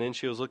Utility, and then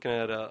she was looking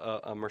at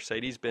a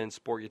Mercedes-Benz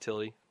Sport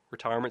Utility.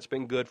 Retirement's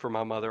been good for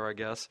my mother, I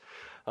guess.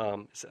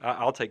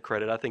 I'll take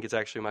credit. I think it's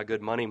actually my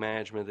good money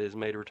management that has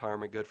made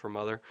retirement good for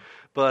mother.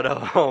 But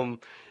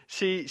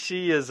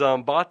she has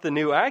bought the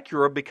new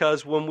Acura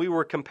because when we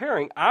were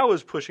comparing, I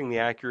was pushing the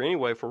Acura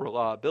anyway for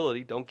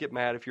reliability. Don't get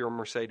mad if you're a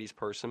Mercedes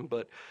person.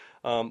 But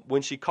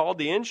when she called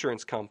the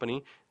insurance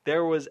company,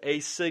 there was a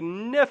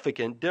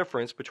significant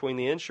difference between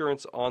the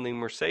insurance on the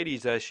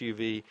Mercedes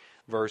SUV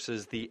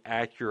versus the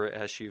Acura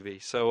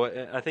SUV. So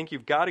I think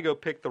you've got to go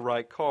pick the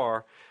right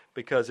car,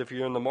 because if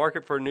you're in the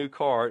market for a new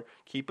car,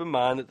 keep in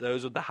mind that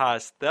those with the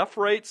highest theft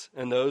rates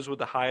and those with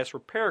the highest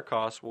repair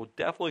costs will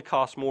definitely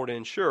cost more to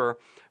insure,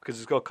 because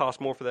it's going to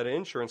cost more for that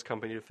insurance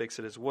company to fix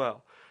it as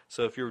well.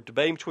 So if you're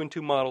debating between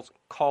two models,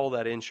 call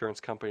that insurance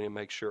company and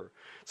make sure.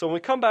 So when we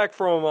come back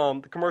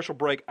from the commercial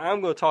break,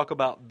 I'm going to talk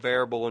about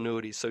variable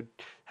annuities. So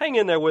hang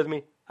in there with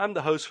me. I'm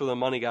the host for the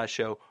Money Guy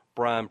Show,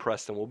 Brian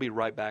Preston. We'll be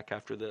right back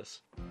after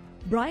this.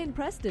 Brian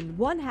Preston,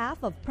 one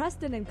half of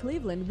Preston and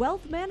Cleveland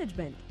Wealth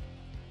Management.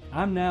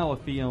 I'm now a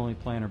fee-only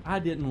planner. I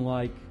didn't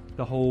like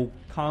the whole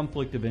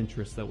conflict of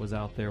interest that was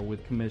out there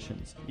with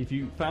commissions. If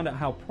you found out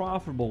how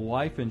profitable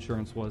life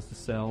insurance was to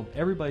sell,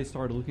 everybody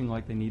started looking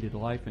like they needed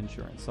life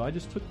insurance. So I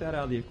just took that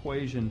out of the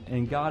equation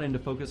and got into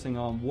focusing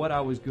on what I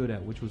was good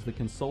at, which was the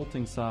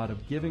consulting side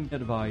of giving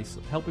advice,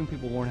 helping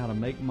people learn how to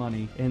make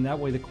money, and that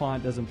way the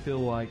client doesn't feel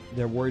like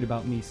they're worried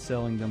about me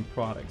selling them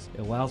products.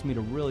 It allows me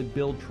to really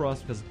build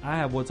trust, because I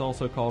have what's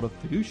also called a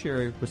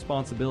fiduciary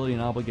responsibility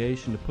and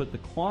obligation to put the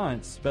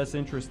client's best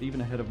interest even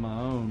ahead of my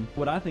own.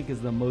 What I think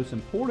is the most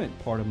important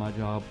part of my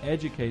job,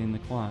 educating the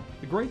client.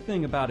 The great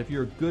thing about if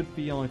you're a good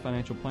fee-only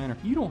financial planner,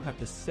 you don't have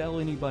to sell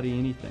anybody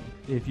anything.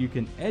 If you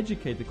can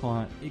educate the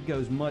client, it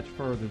goes much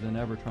further than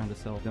ever trying to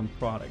sell them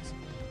products.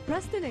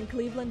 Preston and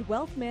Cleveland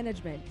Wealth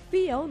Management,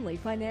 fee-only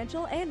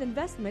financial and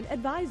investment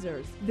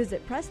advisors.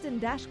 Visit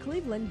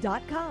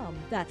preston-cleveland.com.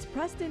 That's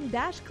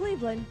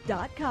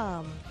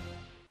preston-cleveland.com.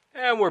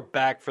 And we're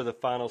back for the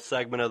final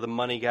segment of the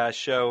Money Guy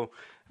Show.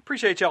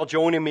 Appreciate y'all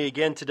joining me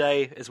again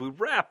today. As we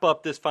wrap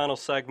up this final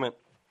segment,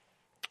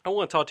 I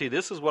want to talk to you.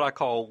 This is what I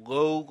call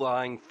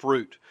low-lying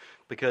fruit,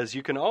 because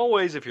you can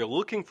always, if you're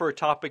looking for a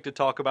topic to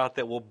talk about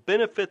that will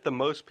benefit the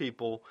most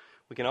people,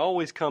 we can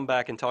always come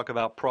back and talk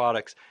about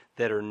products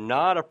that are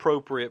not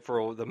appropriate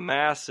for the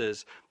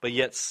masses, but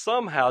yet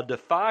somehow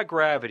defy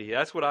gravity.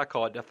 That's what I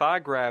call it, defy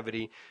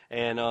gravity,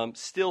 and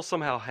still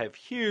somehow have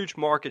huge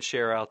market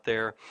share out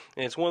there.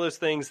 And it's one of those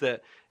things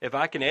that if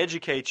I can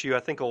educate you, I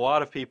think a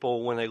lot of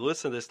people, when they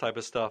listen to this type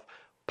of stuff,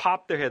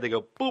 pop their head. They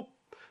go, boop.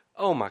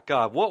 Oh my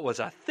God, what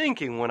was I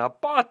thinking when I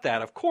bought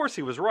that? Of course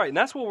he was right. And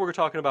that's what we're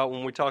talking about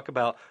when we talk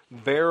about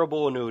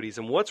variable annuities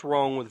and what's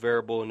wrong with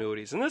variable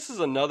annuities. And this is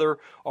another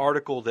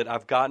article that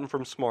I've gotten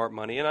from Smart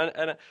Money.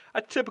 And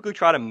I typically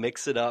try to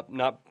mix it up,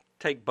 not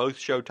take both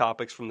show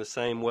topics from the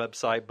same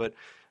website, but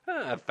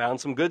I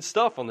found some good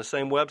stuff on the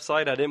same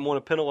website. I didn't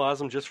want to penalize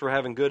them just for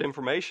having good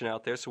information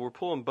out there. So we're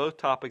pulling both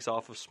topics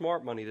off of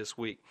Smart Money this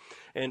week.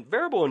 And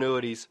variable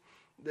annuities,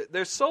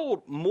 they're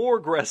sold more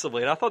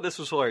aggressively, and I thought this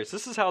was hilarious.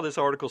 This is how this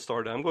article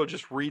started. I'm going to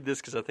just read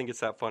this because I think it's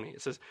that funny.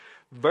 It says,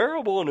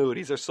 variable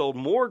annuities are sold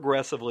more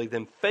aggressively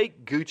than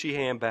fake Gucci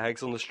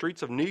handbags on the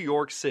streets of New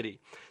York City.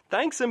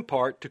 Thanks in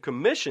part to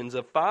commissions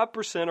of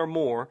 5% or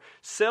more,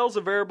 sales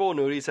of variable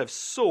annuities have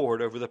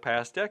soared over the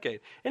past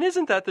decade. And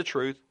isn't that the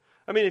truth?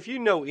 I mean, if you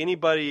know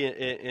anybody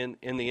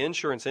in the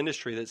insurance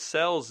industry that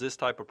sells this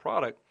type of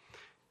product,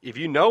 if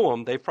you know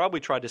them, they've probably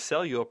tried to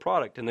sell you a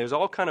product, and there's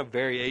all kind of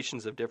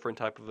variations of different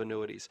type of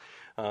annuities.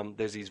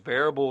 There's these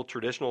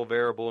traditional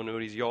variable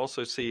annuities. You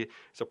also see,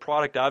 it's a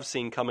product I've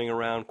seen coming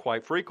around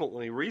quite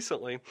frequently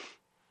recently,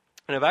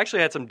 and I've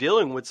actually had some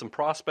dealing with some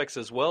prospects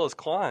as well as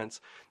clients,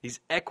 these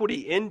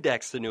equity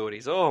indexed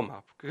annuities. Oh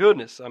my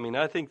goodness. I mean,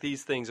 I think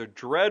these things are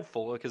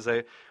dreadful, because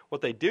what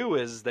they do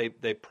is they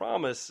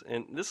promise,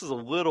 and this is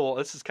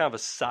kind of a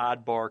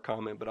sidebar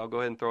comment, but I'll go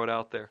ahead and throw it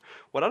out there.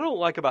 What I don't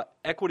like about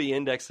equity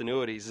indexed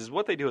annuities is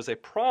what they do is they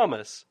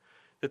promise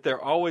that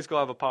they're always going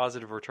to have a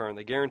positive return.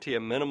 They guarantee a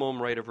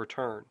minimum rate of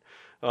return.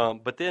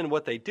 But then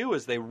what they do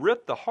is they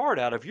rip the heart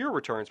out of your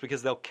returns,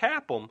 because they'll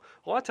cap them.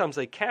 A lot of times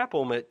they cap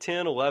them at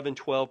 10, 11,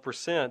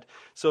 12%.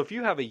 So if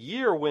you have a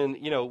year when,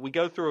 we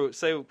go through,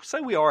 say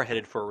we are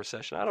headed for a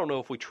recession. I don't know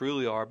if we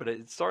truly are, but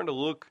it's starting to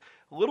look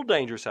a little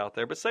dangerous out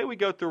there. But say we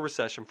go through a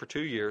recession for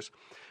 2 years.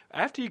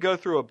 After you go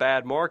through a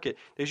bad market,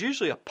 there's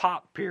usually a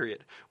pop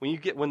period.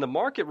 When the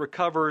market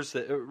recovers,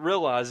 that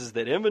realizes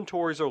that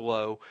inventories are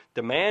low,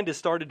 demand has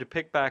started to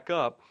pick back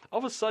up, all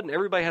of a sudden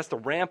everybody has to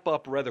ramp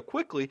up rather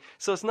quickly.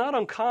 So it's not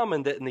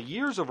uncommon that in the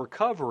years of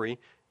recovery,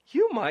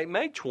 you might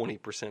make 20%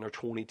 or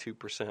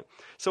 22%.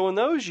 So in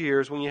those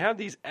years, when you have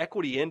these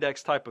equity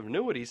index type of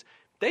annuities,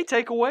 they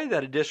take away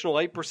that additional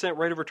 8%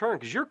 rate of return,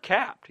 because you're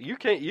capped. You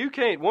can't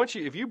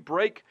if you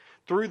break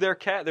through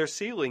their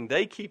ceiling,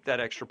 they keep that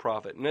extra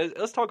profit. And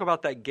let's talk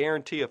about that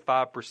guarantee of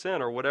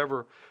 5% or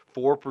whatever,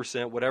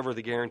 4%, whatever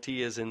the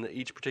guarantee is in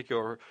each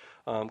particular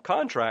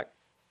contract.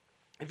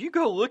 if you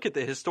go look at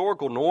the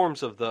historical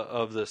norms of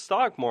the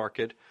stock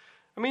market,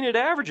 I mean, it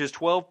averages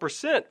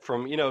 12%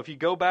 from, if you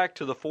go back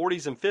to the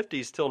 40s and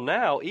 50s till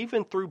now,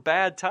 even through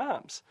bad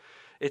times.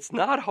 It's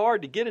not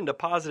hard to get into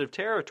positive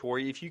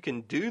territory if you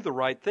can do the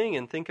right thing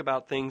and think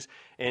about things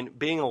and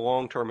being a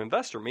long-term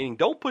investor, meaning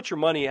don't put your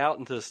money out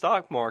into the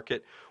stock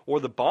market or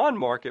the bond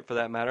market for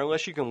that matter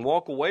unless you can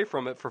walk away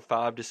from it for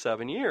 5 to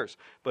 7 years.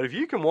 But if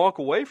you can walk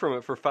away from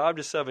it for 5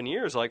 to 7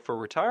 years, like for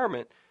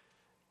retirement,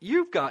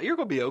 you're going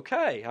to be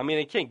okay. I mean,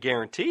 I can't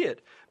guarantee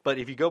it, but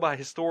if you go by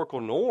historical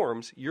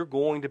norms, you're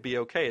going to be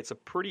okay. It's a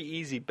pretty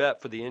easy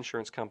bet for the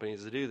insurance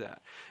companies to do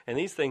that. And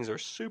these things are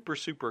super,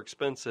 super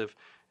expensive,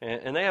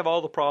 and they have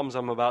all the problems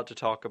I'm about to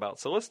talk about.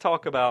 So let's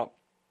talk about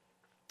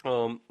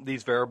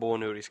these variable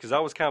annuities, because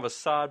that was kind of a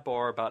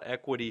sidebar about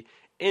equity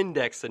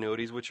index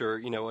annuities, which are,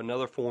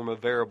 another form of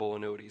variable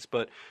annuities.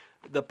 But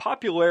the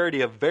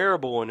popularity of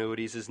variable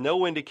annuities is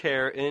no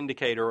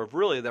indicator of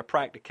really their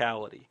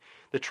practicality.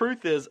 The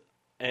truth is,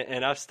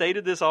 and I've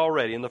stated this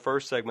already in the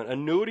first segment,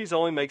 annuities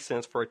only make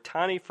sense for a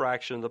tiny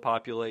fraction of the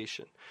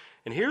population.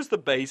 And here's the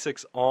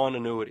basics on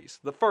annuities.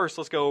 The first,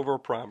 let's go over a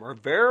primer. A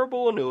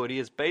variable annuity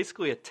is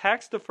basically a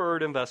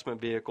tax-deferred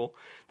investment vehicle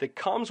that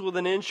comes with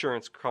an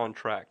insurance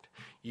contract,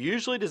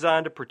 usually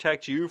designed to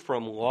protect you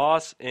from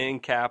loss in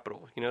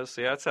capital.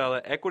 See, that's how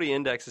the equity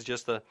index is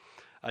just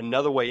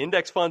another way.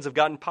 Index funds have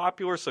gotten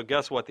popular, so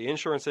guess what? The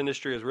insurance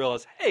industry has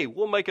realized, hey,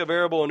 we'll make a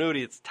variable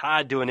annuity that's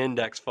tied to an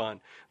index fund.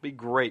 It'd be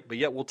great, but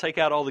yet we'll take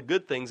out all the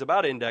good things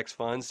about index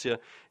funds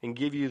and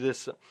give you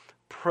this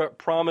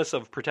promise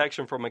of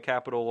protection from a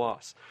capital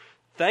loss.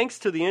 Thanks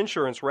to the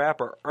insurance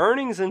wrapper,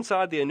 earnings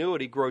inside the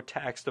annuity grow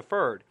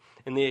tax-deferred,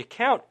 and the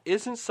account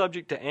isn't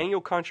subject to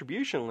annual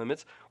contribution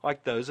limits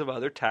like those of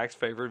other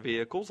tax-favored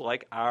vehicles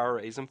like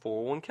IRAs and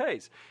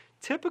 401ks.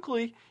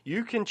 Typically,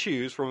 you can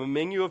choose from a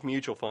menu of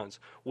mutual funds,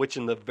 which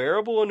in the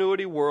variable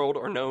annuity world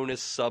are known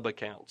as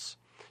sub-accounts.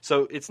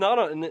 So it's not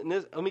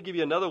let me give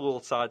you another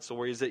little side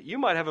story, is that you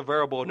might have a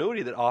variable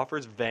annuity that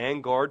offers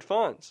Vanguard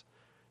funds.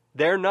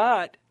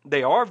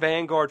 They are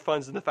Vanguard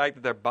funds in the fact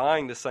that they're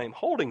buying the same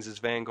holdings as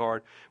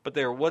Vanguard, but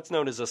they're what's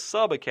known as a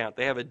sub-account.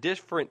 They have a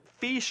different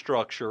fee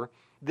structure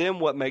than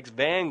what makes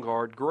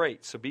Vanguard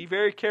great. So be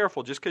very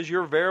careful. Just because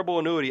your variable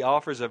annuity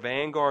offers a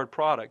Vanguard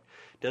product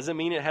doesn't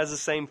mean it has the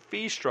same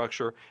fee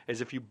structure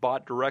as if you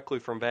bought directly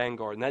from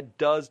Vanguard, and that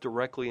does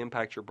directly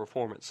impact your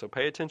performance. So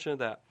pay attention to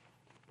that.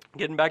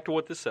 Getting back to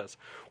what this says.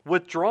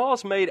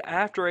 Withdrawals made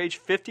after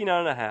age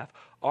 59.5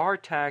 are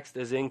taxed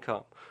as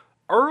income.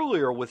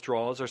 Earlier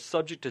withdrawals are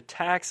subject to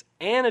tax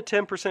and a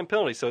 10%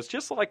 penalty. So it's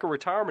just like a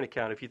retirement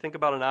account. If you think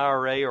about an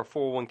IRA or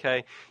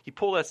 401k, you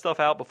pull that stuff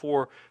out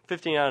before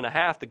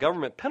 59.5, the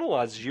government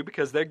penalizes you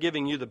because they're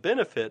giving you the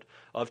benefit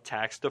of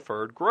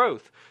tax-deferred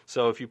growth.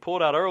 So if you pull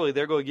it out early,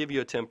 they're going to give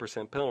you a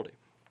 10% penalty.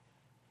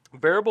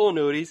 Variable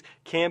annuities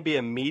can be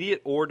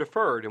immediate or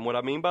deferred, and what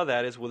I mean by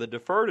that is with a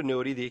deferred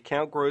annuity, the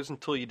account grows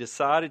until you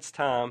decide it's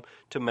time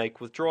to make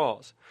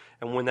withdrawals.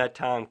 And when that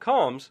time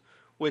comes,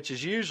 which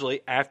is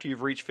usually after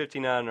you've reached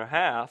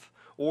 59.5,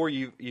 or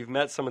you've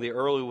met some of the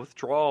early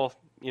withdrawal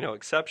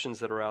exceptions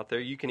that are out there,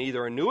 you can either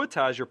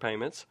annuitize your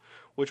payments,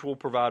 which will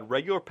provide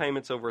regular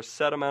payments over a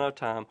set amount of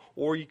time,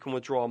 or you can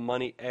withdraw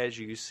money as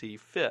you see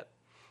fit.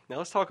 Now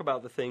let's talk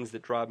about the things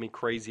that drive me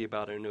crazy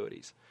about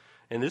annuities.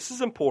 And this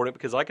is important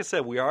because, like I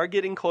said, we are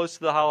getting close to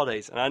the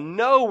holidays. And I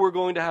know we're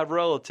going to have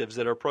relatives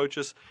that approach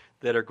us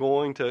that are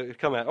going to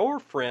come out, or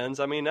friends.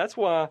 I mean, that's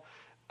one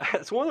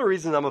of the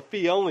reasons I'm a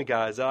fee-only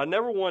guy. Is I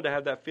never wanted to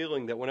have that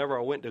feeling that whenever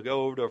I went to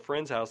go over to a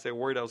friend's house, they were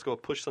worried I was going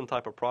to push some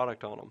type of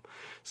product on them.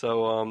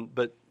 So,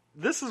 but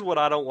this is what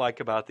I don't like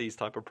about these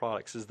type of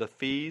products, is the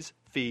fees,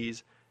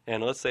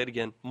 and let's say it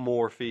again,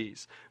 more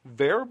fees.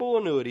 Variable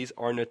annuities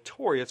are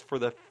notorious for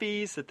the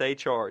fees that they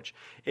charge.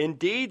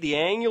 Indeed, the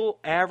annual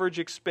average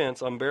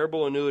expense on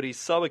variable annuity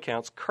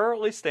sub-accounts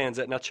currently stands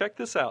at, now check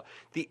this out,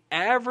 the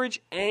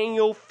average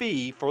annual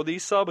fee for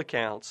these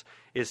sub-accounts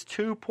is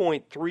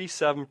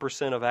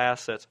 2.37% of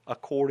assets,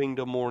 according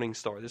to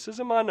Morningstar. This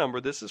isn't my number.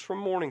 This is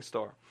from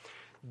Morningstar.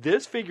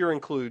 This figure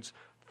includes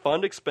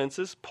fund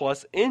expenses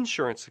plus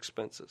insurance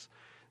expenses.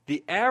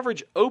 The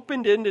average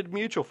open-ended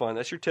mutual fund,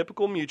 that's your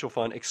typical mutual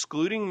fund,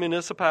 excluding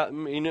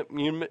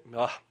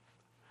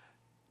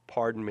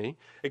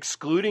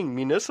excluding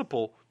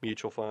municipal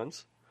mutual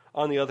funds,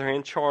 on the other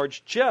hand,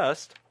 charge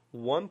just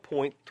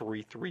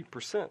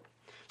 1.33%.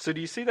 So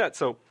do you see that?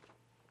 So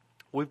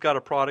we've got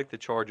a product that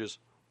charges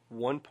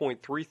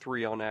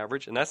 1.33 on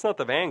average, and that's not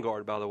the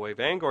Vanguard, by the way.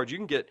 Vanguard, you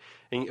can get,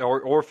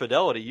 or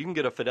Fidelity, you can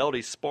get a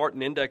Fidelity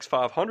Spartan Index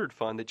 500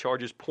 fund that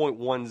charges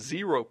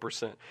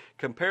 0.10%.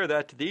 Compare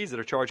that to these that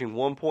are charging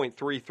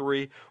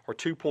 1.33 or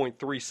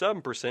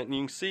 2.37%, and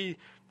you can see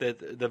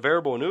that the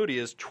variable annuity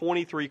is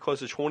 23, close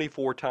to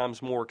 24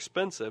 times more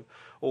expensive,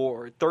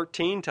 or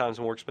 13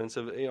 times more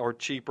expensive, or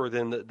cheaper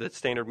than the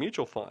standard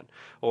mutual fund.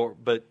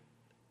 But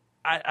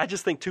I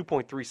just think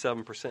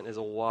 2.37% is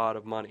a lot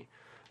of money.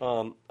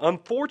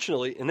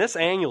 Unfortunately, and that's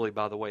annually,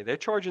 by the way, they're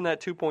charging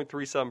that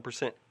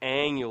 2.37%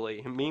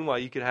 annually. And meanwhile,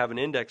 you could have an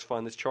index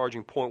fund that's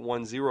charging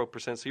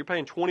 0.10%. So you're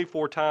paying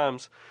 24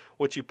 times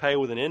what you pay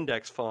with an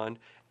index fund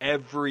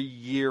every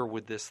year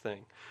with this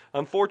thing.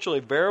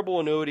 Unfortunately, variable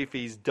annuity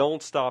fees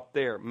don't stop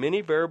there.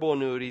 Many variable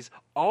annuities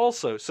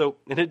also, so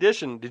in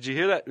addition, did you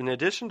hear that? In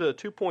addition to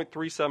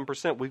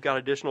 2.37%, we've got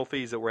additional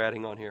fees that we're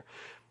adding on here.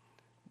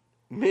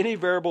 Many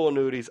variable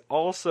annuities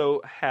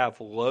also have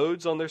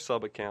loads on their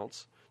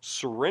sub-accounts,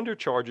 surrender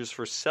charges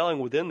for selling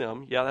within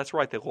them. Yeah, that's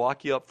right. They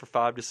lock you up for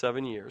 5 to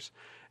 7 years.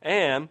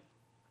 And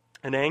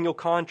an annual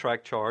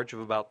contract charge of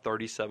about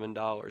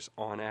 $37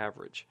 on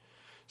average.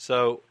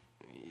 So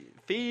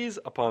fees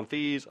upon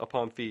fees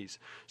upon fees.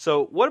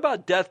 So what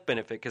about death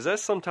benefit? Because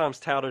that's sometimes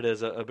touted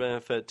as a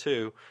benefit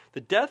too.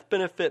 The death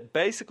benefit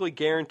basically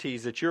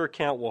guarantees that your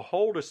account will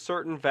hold a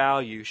certain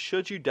value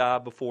should you die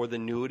before the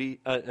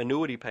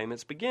annuity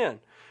payments begin.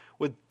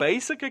 With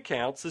basic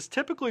accounts, this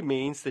typically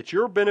means that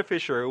your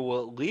beneficiary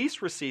will at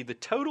least receive the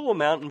total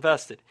amount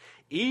invested,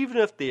 even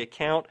if the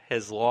account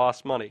has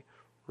lost money.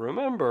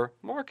 Remember,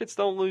 markets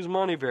don't lose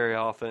money very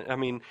often,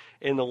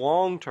 in the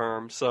long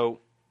term, so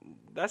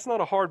that's not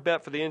a hard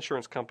bet for the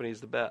insurance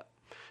companies to bet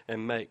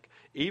and make,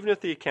 even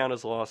if the account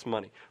has lost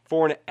money.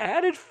 For an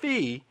added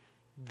fee,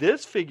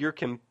 this figure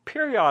can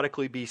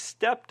periodically be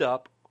stepped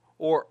up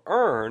or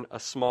earn a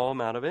small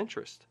amount of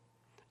interest.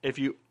 If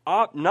you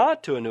opt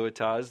not to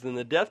annuitize, then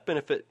the death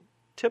benefit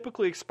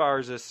typically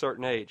expires at a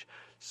certain age,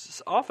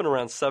 often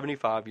around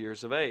 75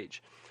 years of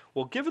age.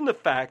 Well, given the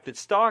fact that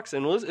stocks,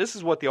 and this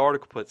is what the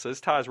article puts, so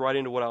this ties right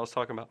into what I was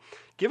talking about.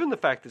 Given the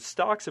fact that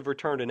stocks have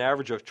returned an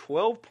average of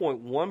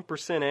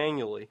 12.1%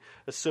 annually,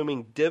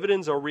 assuming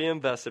dividends are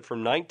reinvested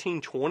from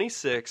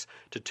 1926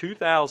 to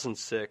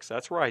 2006,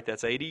 that's right,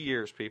 that's 80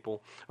 years,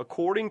 people,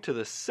 according to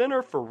the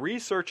Center for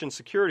Research and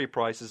Security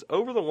Prices,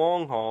 over the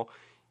long haul,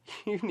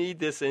 you need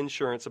this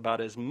insurance about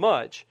as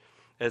much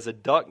as a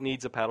duck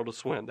needs a paddle to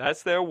swim.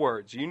 That's their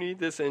words. You need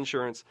this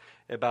insurance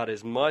about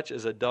as much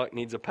as a duck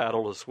needs a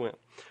paddle to swim.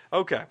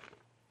 Okay,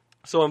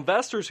 so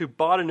investors who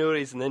bought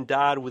annuities and then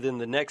died within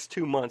the next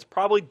 2 months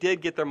probably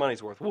did get their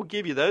money's worth. We'll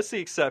give you those the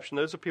exception.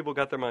 Those are people who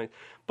got their money.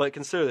 But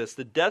consider this.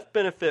 The death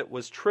benefit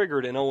was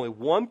triggered in only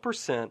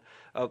 1%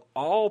 of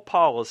all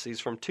policies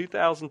from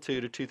 2002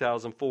 to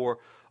 2004,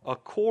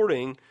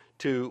 according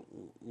to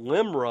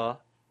LIMRA.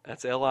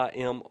 That's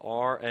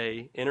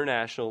LIMRA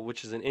International,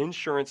 which is an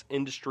insurance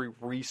industry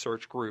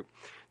research group.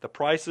 The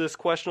price of this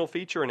question will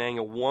feature an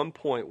annual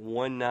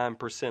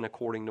 1.19%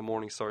 according to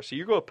Morningstar. So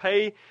you're going to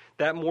pay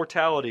that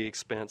mortality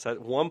expense at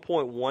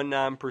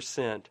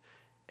 1.19%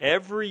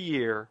 every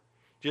year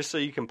just so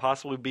you can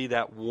possibly be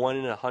that 1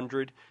 in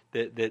 100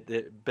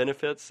 that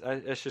benefits.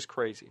 That's just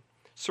crazy.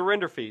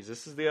 Surrender fees.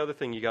 This is the other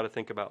thing you got to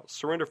think about.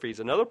 Surrender fees.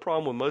 Another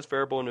problem with most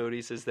variable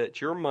annuities is that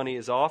your money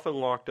is often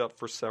locked up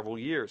for several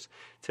years,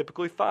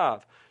 typically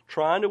 5.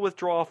 Trying to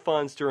withdraw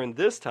funds during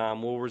this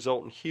time will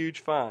result in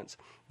huge fines.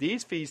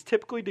 These fees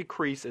typically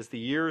decrease as the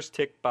years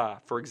tick by.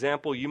 For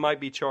example, you might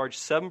be charged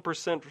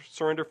 7%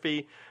 surrender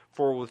fee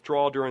for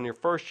withdrawal during your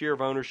first year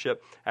of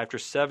ownership. After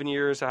 7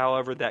 years,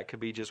 however, that could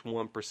be just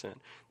 1%.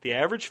 The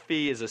average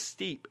fee is a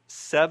steep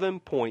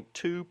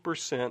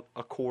 7.2%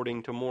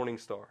 according to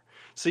Morningstar.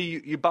 So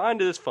you buy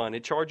into this fund.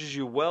 It charges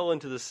you well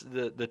into the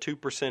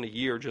 2% a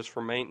year just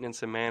for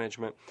maintenance and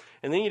management.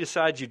 And then you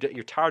decide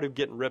you're tired of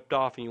getting ripped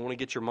off and you want to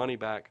get your money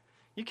back.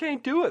 You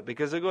can't do it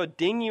because they're going to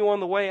ding you on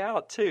the way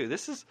out too.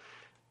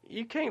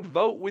 You can't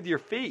vote with your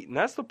feet, and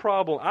that's the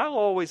problem. I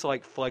always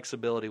like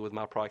flexibility with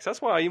my products.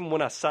 That's why even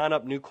when I sign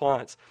up new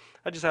clients,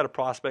 I just had a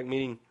prospect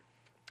meeting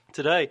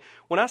today.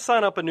 When I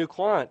sign up a new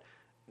client,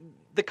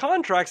 the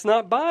contract's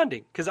not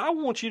binding because I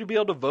want you to be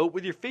able to vote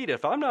with your feet.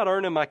 If I'm not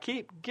earning my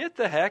keep, get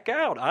the heck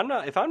out.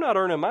 If I'm not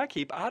earning my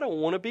keep, I don't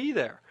want to be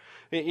there.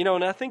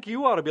 And I think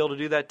you ought to be able to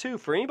do that too.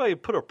 For anybody to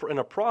put in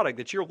a product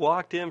that you're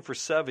locked in for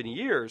 7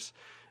 years,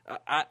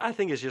 I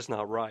think it's just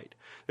not right.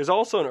 There's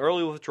also an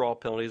early withdrawal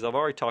penalty, as I've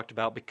already talked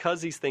about,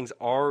 because these things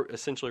are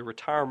essentially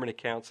retirement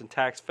accounts and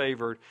tax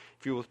favored.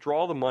 If you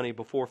withdraw the money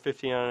before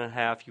 59 and a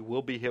half, you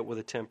will be hit with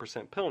a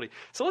 10% penalty.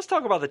 So let's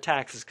talk about the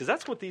taxes, because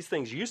that's what these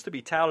things used to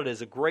be touted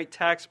as a great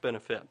tax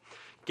benefit.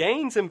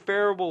 Gains in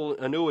variable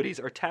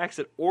annuities are taxed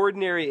at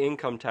ordinary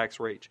income tax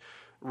rates,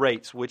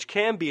 which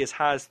can be as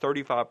high as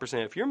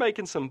 35%. If you're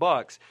making some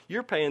bucks,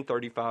 you're paying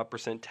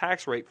 35%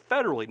 tax rate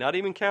federally, not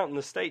even counting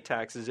the state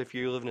taxes if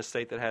you live in a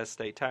state that has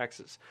state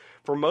taxes.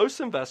 For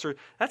most investors,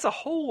 that's a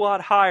whole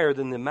lot higher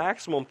than the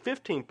maximum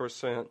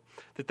 15%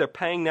 that they're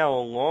paying now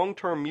on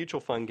long-term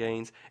mutual fund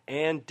gains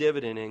and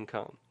dividend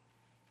income.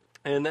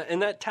 And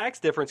that tax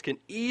difference can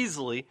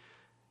easily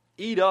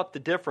eat up the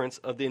difference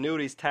of the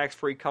annuity's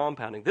tax-free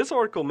compounding. This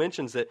article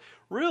mentions that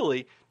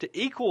really to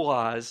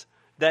equalize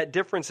that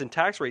difference in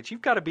tax rates,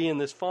 you've got to be in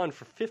this fund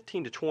for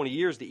 15 to 20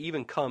 years to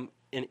even come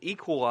and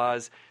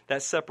equalize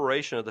that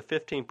separation of the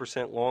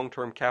 15%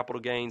 long-term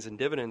capital gains and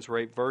dividends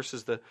rate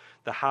versus the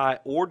high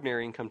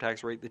ordinary income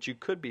tax rate that you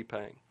could be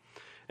paying.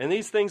 And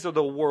these things are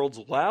the world's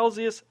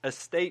lousiest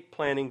estate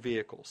planning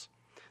vehicles.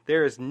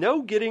 There is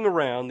no getting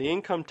around the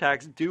income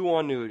tax due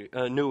on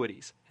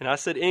annuities. And I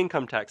said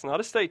income tax, not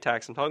estate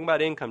tax. I'm talking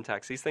about income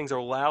tax. These things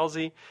are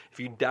lousy if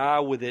you die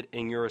with it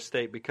in your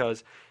estate,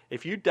 because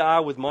if you die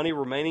with money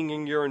remaining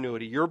in your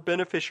annuity, your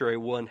beneficiary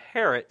will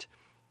inherit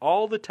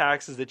all the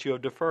taxes that you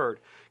have deferred.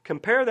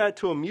 Compare that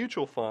to a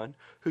mutual fund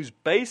whose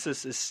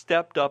basis is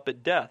stepped up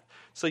at death.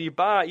 So you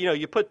put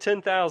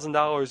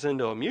 $10,000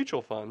 into a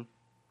mutual fund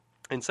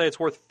and say it's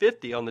worth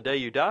 $50 on the day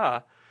you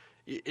die,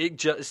 it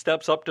just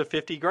steps up to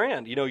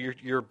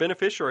 $50,000. Your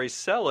beneficiaries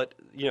sell it,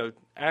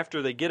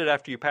 after they get it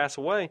after you pass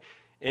away,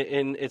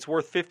 and it's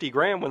worth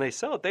 $50,000 when they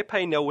sell it. They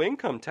pay no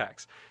income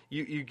tax.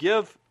 You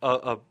give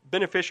a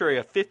beneficiary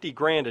a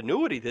 $50,000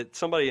 annuity that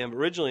somebody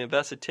originally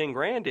invested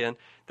 $10,000 in,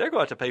 they're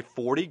going to have to pay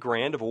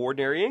 $40,000 of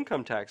ordinary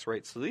income tax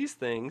rate. So these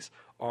things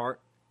are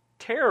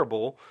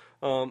terrible,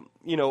 from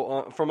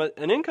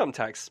an income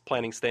tax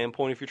planning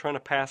standpoint, if you're trying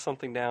to pass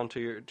something down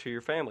to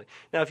your family.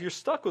 Now, if you're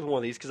stuck with one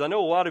of these, because I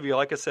know a lot of you,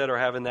 like I said, are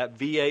having that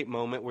V8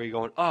 moment where you're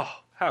going, oh,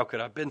 how could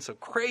I have been so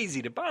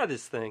crazy to buy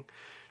this thing?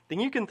 Then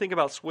you can think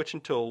about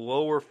switching to a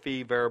lower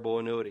fee variable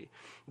annuity.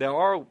 They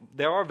are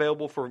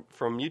available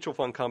from mutual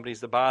fund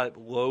companies that buy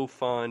low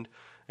fund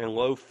and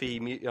low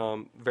fee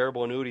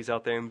variable annuities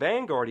out there, and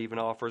Vanguard even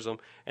offers them,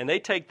 and they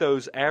take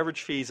those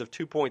average fees of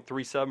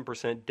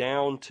 2.37%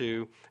 down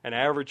to an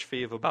average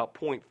fee of about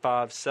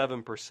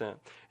 0.57%,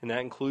 and that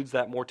includes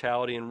that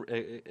mortality and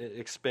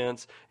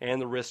expense and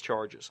the risk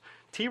charges.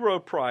 T. Rowe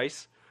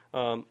Price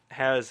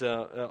has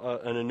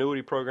an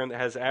annuity program that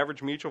has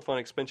average mutual fund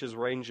expenses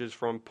ranges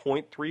from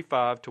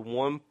 0.35 to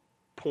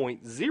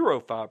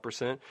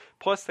 1.05%,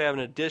 plus they have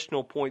an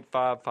additional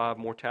 0.55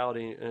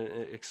 mortality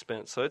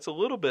expense. So it's a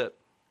little bit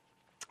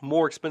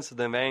more expensive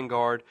than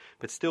Vanguard,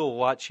 but still a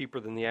lot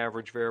cheaper than the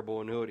average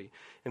variable annuity.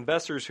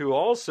 Investors who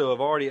also have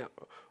already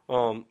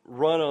run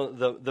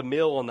the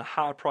mill on the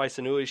high price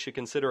annuity should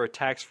consider a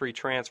tax-free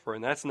transfer,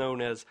 and that's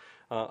known as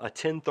a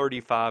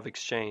 1035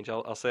 exchange.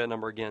 I'll say that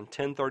number again,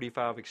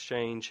 1035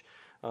 exchange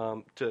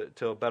to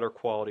a better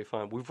quality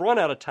fund. We've run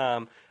out of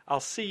time. I'll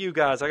see you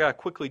guys. I got to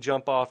quickly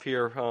jump off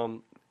here.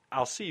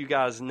 I'll see you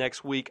guys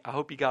next week. I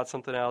hope you got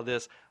something out of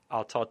this.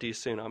 I'll talk to you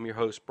soon. I'm your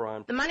host,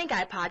 Brian. The Money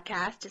Guy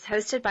podcast is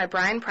hosted by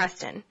Brian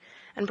Preston,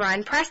 and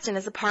Brian Preston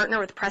is a partner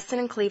with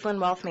Preston &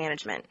 Cleveland Wealth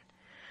Management.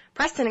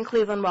 Preston &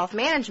 Cleveland Wealth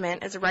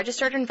Management is a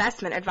registered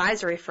investment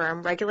advisory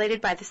firm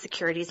regulated by the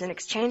Securities and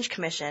Exchange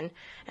Commission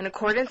in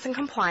accordance and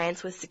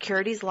compliance with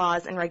securities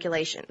laws and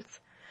regulations.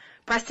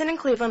 Preston &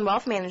 Cleveland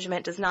Wealth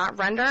Management does not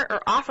render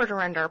or offer to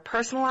render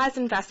personalized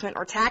investment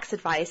or tax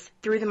advice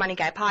through the Money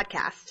Guy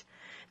podcast.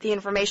 The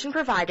information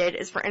provided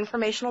is for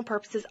informational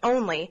purposes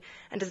only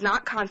and does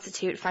not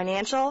constitute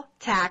financial,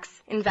 tax,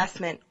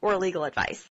 investment, or legal advice.